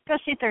 Go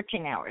see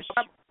 13 Hours.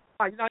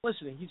 You're not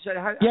listening. He said,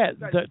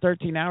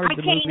 13 Hours. I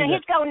can't.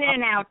 He's going in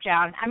and out,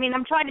 John. I mean,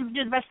 I'm trying to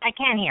do the best I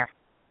can here.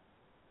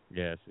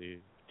 Yeah. See.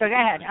 So go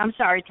ahead. I'm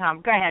sorry,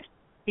 Tom. Go ahead.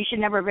 He should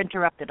never have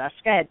interrupted us.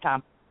 Go ahead,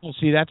 Tom. Well,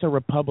 see, that's a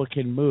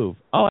Republican move.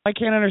 Oh, I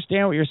can't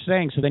understand what you're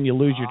saying, so then you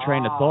lose your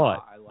train of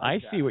thought. I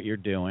see what you're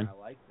doing. I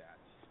like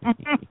that.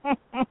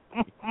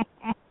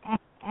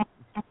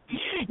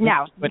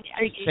 No.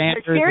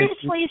 Sanders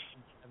seriously?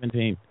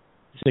 17,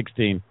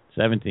 16,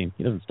 17.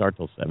 He doesn't start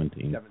till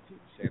 17. 17.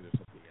 Sanders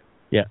will be in.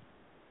 Yeah.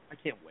 I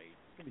can't wait.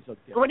 It's going to be so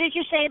different. What did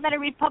you say about a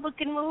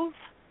Republican move?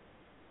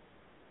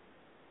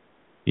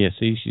 Yeah,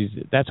 see,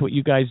 that's what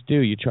you guys do.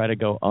 You try to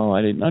go, oh,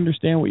 I didn't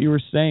understand what you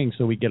were saying,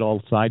 so we get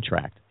all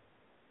sidetracked.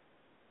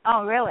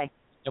 Oh, really?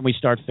 And we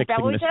start fixing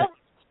the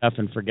stuff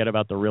and forget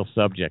about the real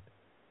subject.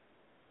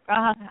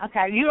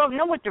 Okay. You don't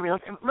know what the real...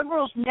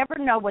 Liberals never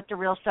know what the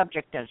real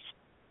subject is.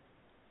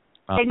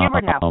 They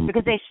never know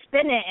because they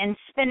spin it and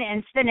spin it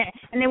and spin it,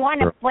 and they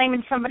wind up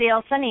blaming somebody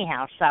else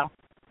anyhow, so...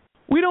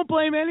 We don't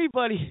blame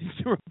anybody.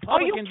 The Republicans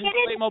Are you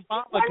kidding? blame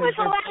Obama. When was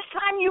the last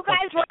time you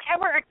guys were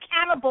ever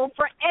accountable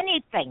for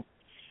anything?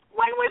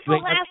 When was the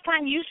last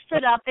time you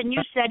stood up and you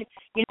said,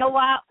 you know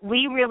what,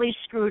 we really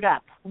screwed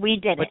up. We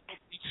did it.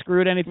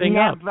 Screwed anything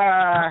up?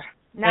 Never.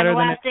 Not in the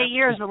last 8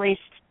 years, at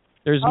least.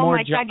 There's more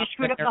my God, you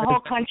screwed up the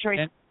whole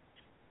country.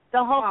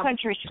 The whole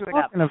country screwed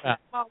up.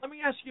 Well, let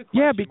me ask you a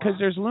question. Yeah, because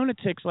there's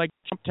lunatics like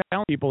Trump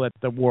telling people that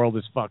the world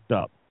is fucked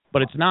up.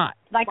 But it's not.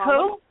 Like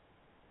who?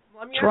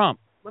 Trump.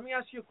 Let me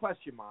ask you a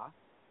question, Ma.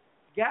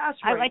 Gas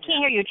I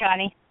can't hear you,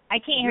 Johnny. I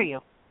can't hear you.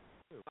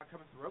 Not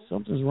coming through?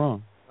 Something's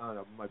wrong. Oh,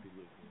 no, might be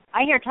losing.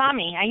 I hear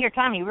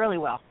Tommy really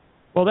well.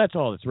 Well, that's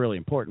all that's really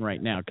important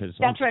right now. Cause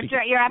that's right.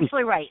 You're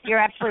absolutely right. You're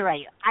absolutely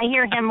right. I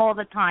hear him all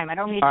the time. I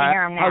don't need to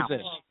hear him now. How's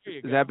this?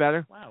 Is that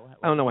better? Wow.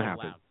 I don't know what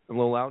happened. I'm a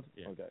little loud?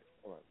 Yeah. Okay.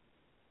 All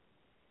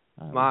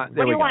right. Ma,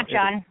 what do you want,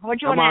 John? What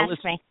do you want to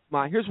ask me?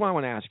 Ma, here's what I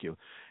want to ask you.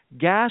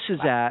 Gas is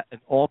at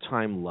an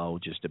all-time low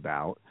just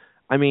about.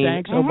 I mean,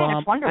 thanks, Obama.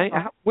 That's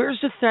wonderful. Where's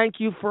the thank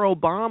you for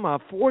Obama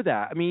for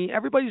that? I mean,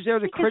 everybody's there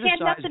to criticize.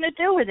 It had nothing to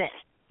do with it.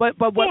 But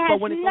when it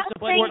goes to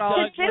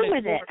 $4, to do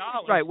with it.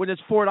 Right, when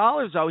it's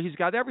 $4 though, he's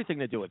got everything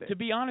to do with it. To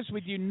be honest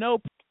with you, no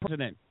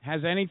president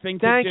has anything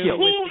to do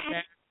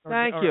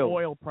with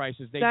oil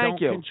prices. They don't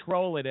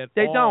control it at all.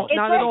 They don't,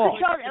 not at all.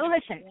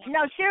 Listen,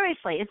 no,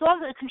 seriously, it's all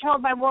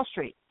controlled by Wall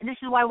Street. And this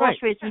is why Wall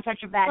Street's in such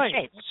a bad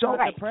shape. So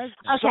the president.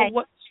 Okay.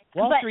 So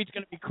Wall Street's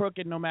going to be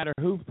crooked no matter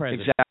who's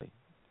president. Exactly.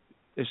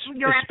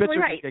 You're absolutely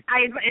right.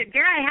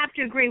 There I have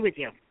to agree with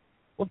you.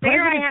 Well,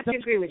 there I have to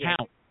agree with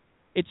you.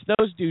 It's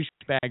those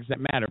douchebags that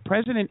matter.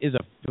 President is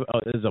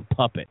a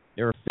puppet.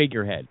 They're a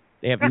figurehead.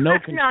 They have no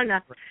control. No.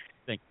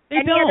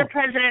 Any other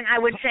president, I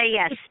would say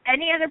yes.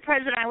 Any other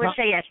president, I would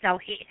say yes. No,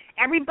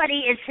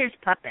 everybody is his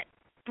puppet.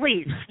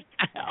 Please.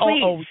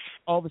 Please.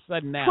 All of a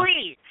sudden now.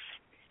 Please.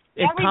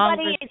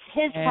 Everybody is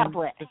his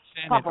puppet.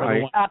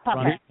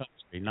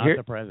 Not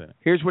the president.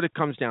 Here's what it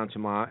comes down to,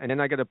 Ma, and then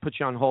I got to put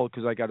you on hold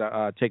because I got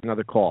to take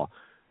another call.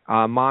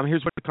 Mom,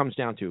 here's what it comes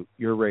down to.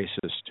 You're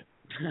racist.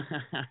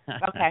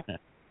 Okay.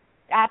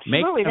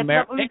 Absolutely.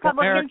 That's what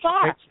Republicans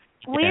are.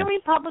 We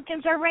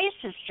Republicans are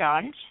racist,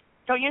 John.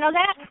 Don't you know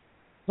that?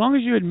 As long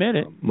as you admit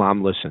it.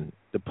 Mom, listen.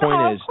 The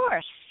point is, of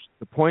course.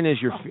 The point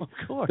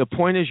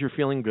is you're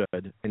feeling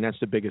good, and that's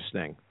the biggest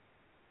thing.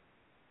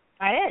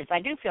 It is. I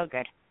do feel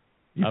good.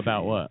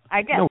 About what?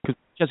 I do. No, because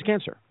she has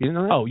cancer. You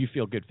didn't know that? Oh, you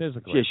feel good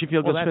physically. Yeah, she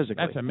feels good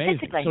physically. That's amazing.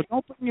 Physically. So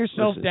don't put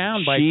yourself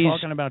down by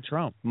talking about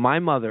Trump. My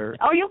mother.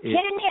 Oh, you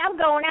kidding me? I'm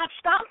going out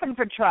stomping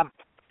for Trump.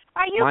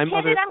 Are you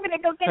kidding? I'm going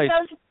to go get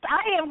those.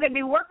 I am going to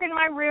be working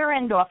my rear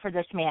end off for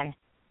this man.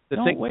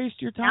 Don't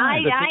waste your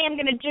time. I am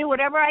going to do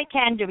whatever I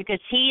can do because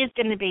he is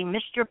going to be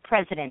Mr.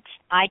 President.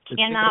 I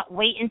cannot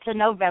wait until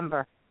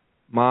November.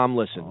 Mom,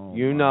 listen.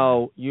 You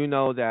know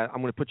that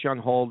I'm going to put you on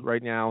hold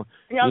right now.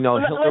 No,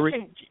 Hillary.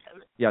 Listen.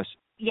 Yes.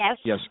 Yes.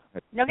 Yes.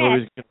 No, go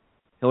ahead.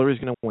 Hillary's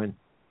going to win.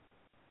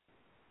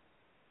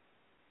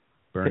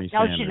 Bernie No,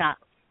 Sanders. she's not.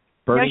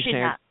 Bernie No, she's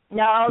Sanders. not.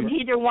 No,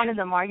 neither one of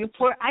them are. You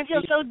poor. I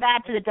feel so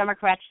bad for the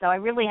Democrats, though. I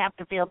really have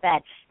to feel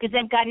bad because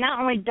they've got not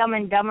only Dumb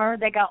and Dumber,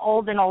 they got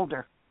old and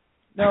older.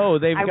 No,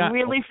 they've got. I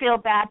really feel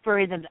bad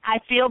for them. I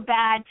feel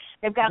bad.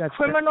 They've got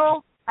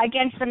criminal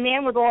against the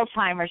man with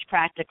Alzheimer's,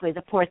 practically.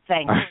 The poor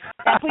thing.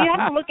 That's where you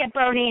have to look at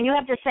Bernie and you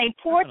have to say,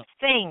 poor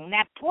thing.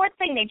 That poor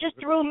thing. They just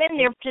threw him in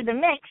there to the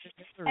mix,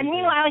 and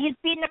meanwhile he's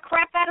beating the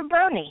crap out of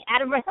Bernie,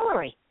 out of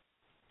Hillary.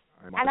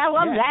 And I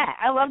love that.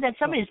 I love that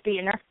somebody's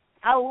beating her.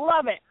 I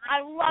love it.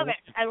 I love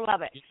it. I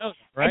love it.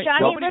 Right? And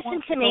Johnny,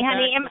 listen to me,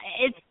 honey.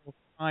 It's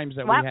times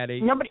that what? we had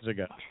 8 years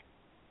ago.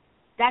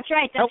 That's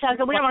right. That's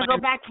how we don't want to go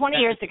back 20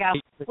 years ago.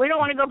 We don't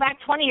want to go back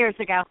 20 years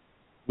ago.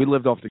 We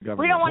lived off the government.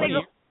 We don't want to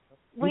go.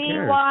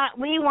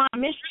 We want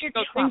Mr.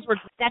 Trump.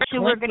 That's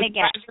who we're going to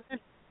get.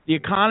 The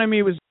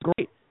economy was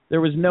great.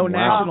 There was no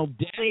national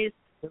debt. Please.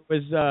 There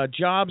was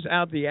jobs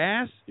out the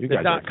ass. The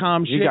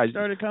 .com shit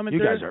started coming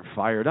through. You guys are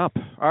fired up.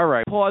 All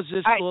right. Pause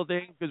this little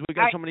thing because we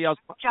got somebody else.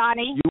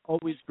 Johnny. You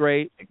always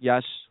great.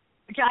 Yes.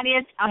 Johnny,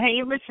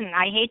 hey, listen,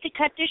 I hate to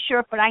cut this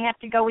short, but I have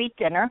to go eat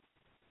dinner.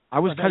 I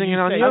was cutting it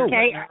on you.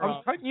 Okay. I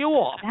was cutting you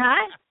off.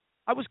 Huh?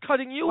 I was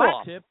cutting you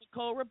off.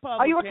 Typical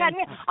Republican. Oh, you were cutting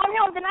me? Oh,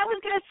 no, then I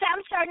was going to say,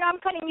 I'm sorry, no, I'm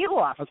cutting you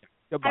off. Okay.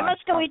 Goodbye. I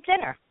must go eat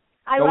dinner.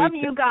 I love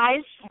you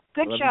guys.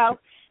 Good show.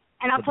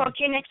 And I'll talk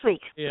to you next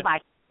week. Yeah. Bye.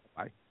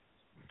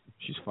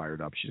 She's fired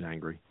up. She's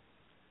angry.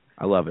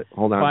 I love it.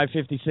 Hold on.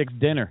 5:56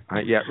 dinner.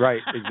 Yeah, right.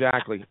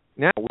 Exactly.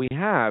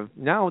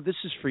 Now this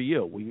is for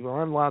you. We don't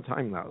have a lot of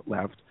time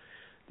left.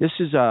 This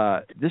is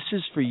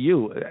for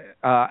you.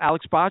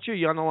 Alex Botcher,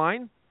 you on the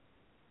line?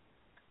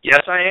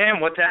 Yes, I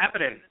am. What's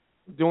happening?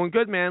 Doing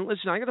good, man.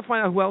 Listen, I got to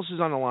find out who else is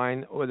on the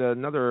line. We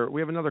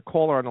have another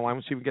caller on the line.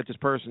 We'll see if we can get this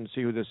person,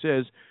 see who this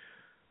is,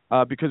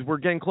 because we're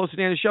getting close to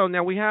the end of the show.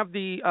 Now we have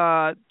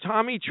the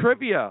Tommy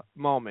trivia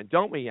moment,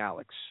 don't we,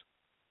 Alex?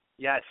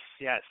 Yes,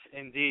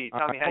 indeed.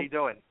 Tommy, how you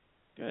doing?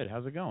 Good.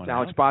 How's it going?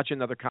 Alex Botch,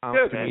 another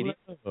comedian.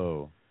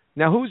 Oh.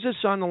 Now, who's this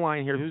on the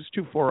line here? Who's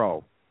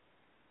 240?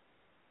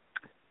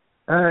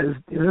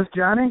 Is this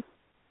Johnny?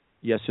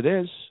 Yes, it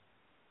is.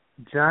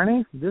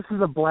 Johnny, this is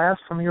a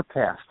blast from your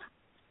past.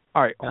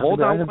 All right,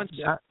 hold on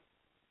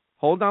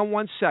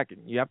one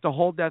second. You have to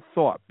hold that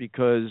thought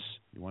because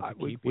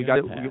we got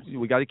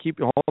to keep.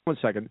 Hold on 1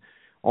 second.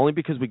 Only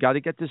because we got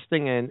to get this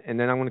thing in, and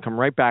then I'm going to come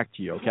right back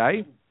to you.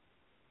 Okay?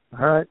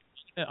 All right.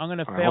 I'm going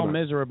to fail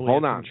miserably.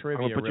 Hold on. Trivia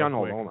I'm going to put you on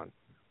hold. Hold on.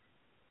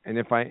 And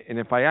if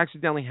I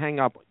accidentally hang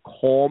up,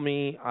 call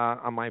me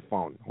on my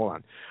phone. Hold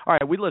on. All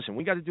right, we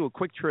got to do a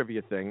quick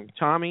trivia thing.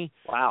 Tommy,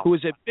 who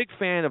is a big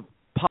fan of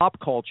pop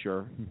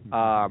culture,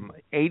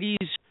 80s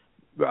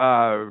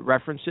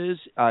references,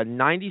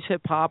 90s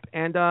hip hop,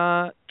 and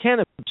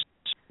cannabis.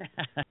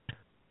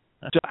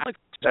 So Alex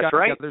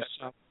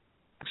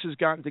has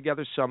gotten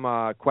together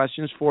some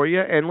questions for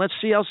you, and let's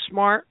see how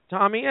smart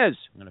Tommy is.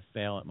 I'm going to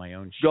fail at my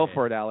own shit. Go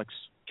for it, Alex.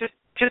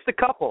 Just a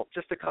couple,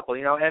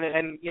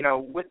 and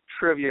with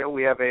trivia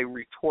we have a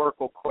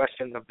rhetorical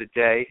question of the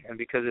day, and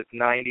because it's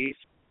 90s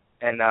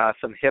and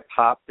some hip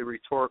hop, the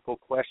rhetorical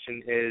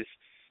question is,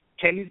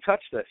 can you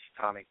touch this,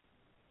 Tommy?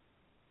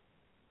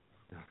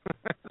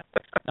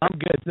 I'm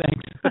good,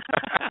 thanks.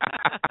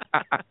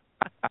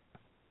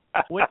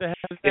 What the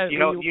hell is that?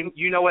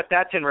 You know what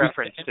that's in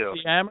reference to?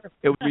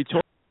 It would be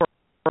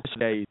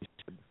days.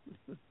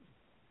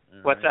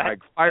 What's that? Like,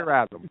 fire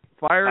at them.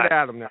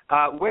 At them now.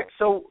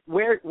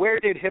 Where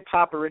did hip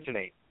hop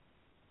originate?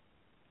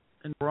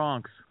 In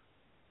Bronx.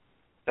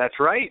 That's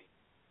right.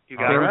 You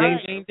got it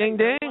right. Ding,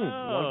 ding. 1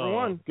 for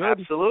 1. Good.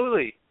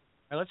 Absolutely.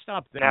 All right, let's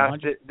stop there. Now,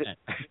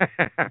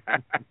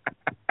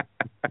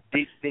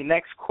 the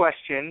next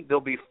question, there'll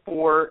be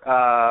 4,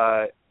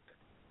 A,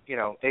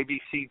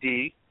 B, C,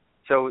 D.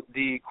 So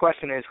the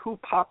question is, who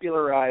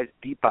popularized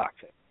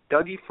beatboxing?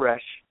 Dougie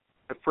Fresh,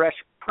 the Fresh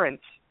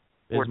Prince,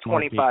 or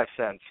 25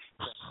 cents?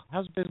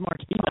 How's Biz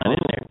Markie not in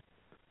there?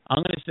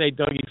 I'm going to say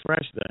Dougie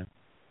Fresh then.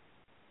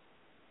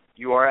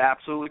 You are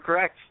absolutely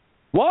correct.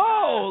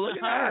 Whoa, look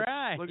at that. All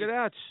right. Look at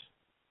that.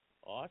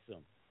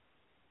 Awesome.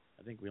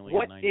 I think we only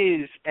What got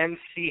 9. is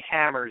MC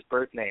Hammer's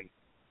birth name?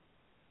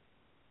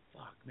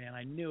 Fuck, man,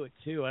 I knew it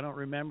too. I don't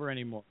remember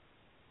anymore.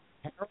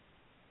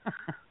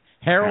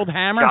 Harold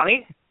Hammer?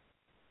 Johnny?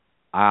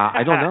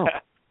 I don't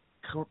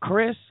know.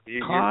 Chris?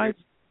 Clyde?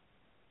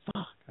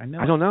 Fuck, I know.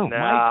 I don't know.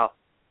 No.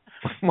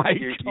 Mike?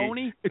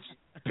 Tony? It's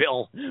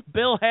Bill.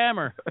 Bill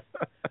Hammer.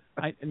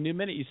 The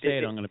minute you say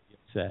it, I'm going to be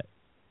upset.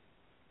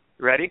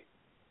 Ready?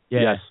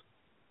 Yes.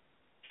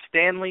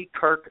 Stanley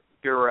Kirk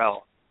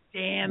Burrell.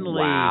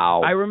 Stanley.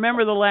 Wow. I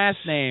remember the last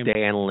name.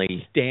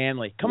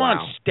 Stanley. Come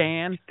on,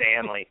 Stan.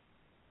 Stanley.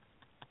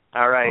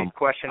 All right,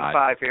 question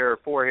 5 here, or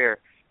 4 here.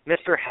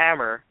 Mr.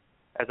 Hammer,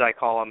 as I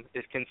call him,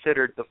 is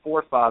considered the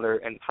forefather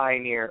and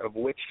pioneer of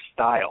which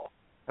style?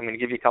 I'm going to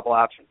give you a couple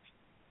options.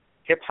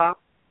 Hip-hop,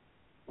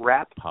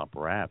 rap. Pop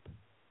rap.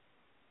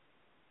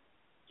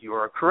 You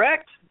are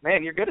correct.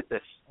 Man, you're good at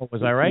this. Oh,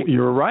 was I right? You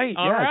were right.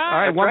 All yes. right. All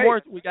right. That's One right.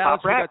 more. We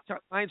got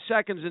 9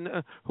 seconds,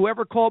 and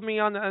whoever called me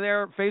on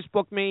there,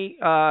 Facebook me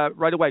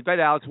right away. Go ahead,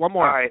 Alex. One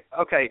more. All right.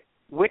 Okay.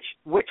 Which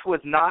was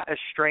not a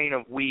strain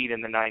of weed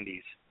in the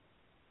 90s?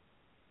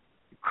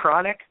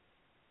 Chronic,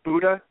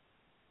 Buddha,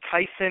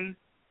 Tyson,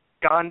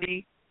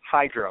 Gandhi,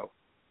 Hydro.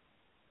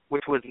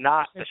 Which was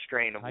not a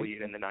strain of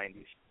weed in the 90s?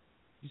 Did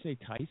you say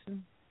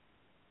Tyson?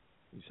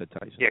 You said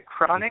Tyson. Yeah,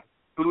 Chronic,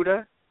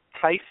 Buddha,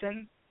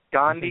 Tyson,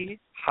 Gandhi,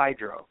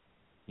 Hydro.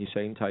 You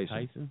saying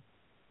Tyson?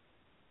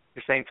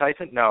 You're saying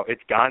Tyson? No,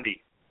 it's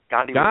Gandhi.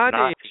 Gandhi was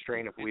not a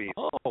strain of weed.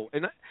 Oh,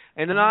 and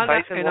then on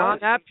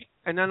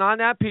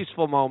that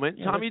peaceful moment,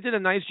 Tom, you did a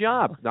nice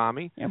job,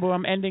 Dami. Yeah, but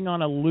I'm ending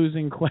on a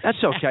losing question.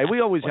 That's okay. We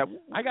always have.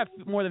 I got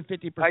more than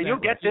 50%. You'll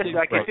get this.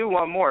 I can do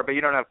one more, but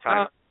you don't have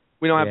time.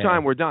 We don't have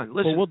time. We're done.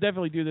 Listen, well, we'll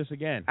definitely do this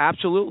again.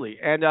 Absolutely.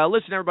 And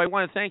listen, everybody, I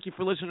want to thank you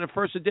for listening to the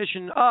first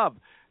edition of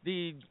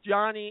the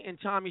Johnny and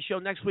Tommy Show.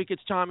 Next week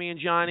it's Tommy and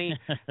Johnny.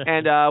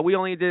 And we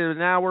only did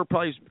an hour,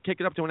 probably kick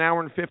it up to an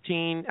hour and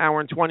 15,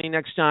 hour and 20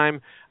 next time.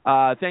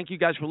 Thank you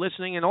guys for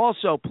listening. And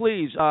also,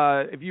 please,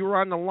 if you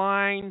were on the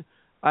line,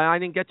 I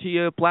didn't get to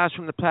you, blast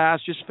from the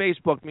past, just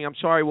Facebook me. I'm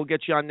sorry. We'll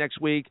get you on next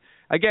week.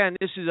 Again,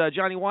 this is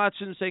Johnny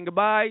Watson saying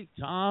goodbye.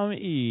 Tom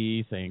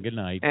E. saying good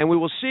night. And we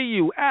will see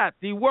you at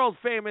the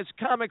world-famous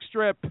comic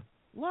strip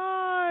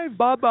live.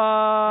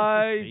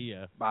 Bye-bye. See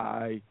ya.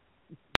 Bye.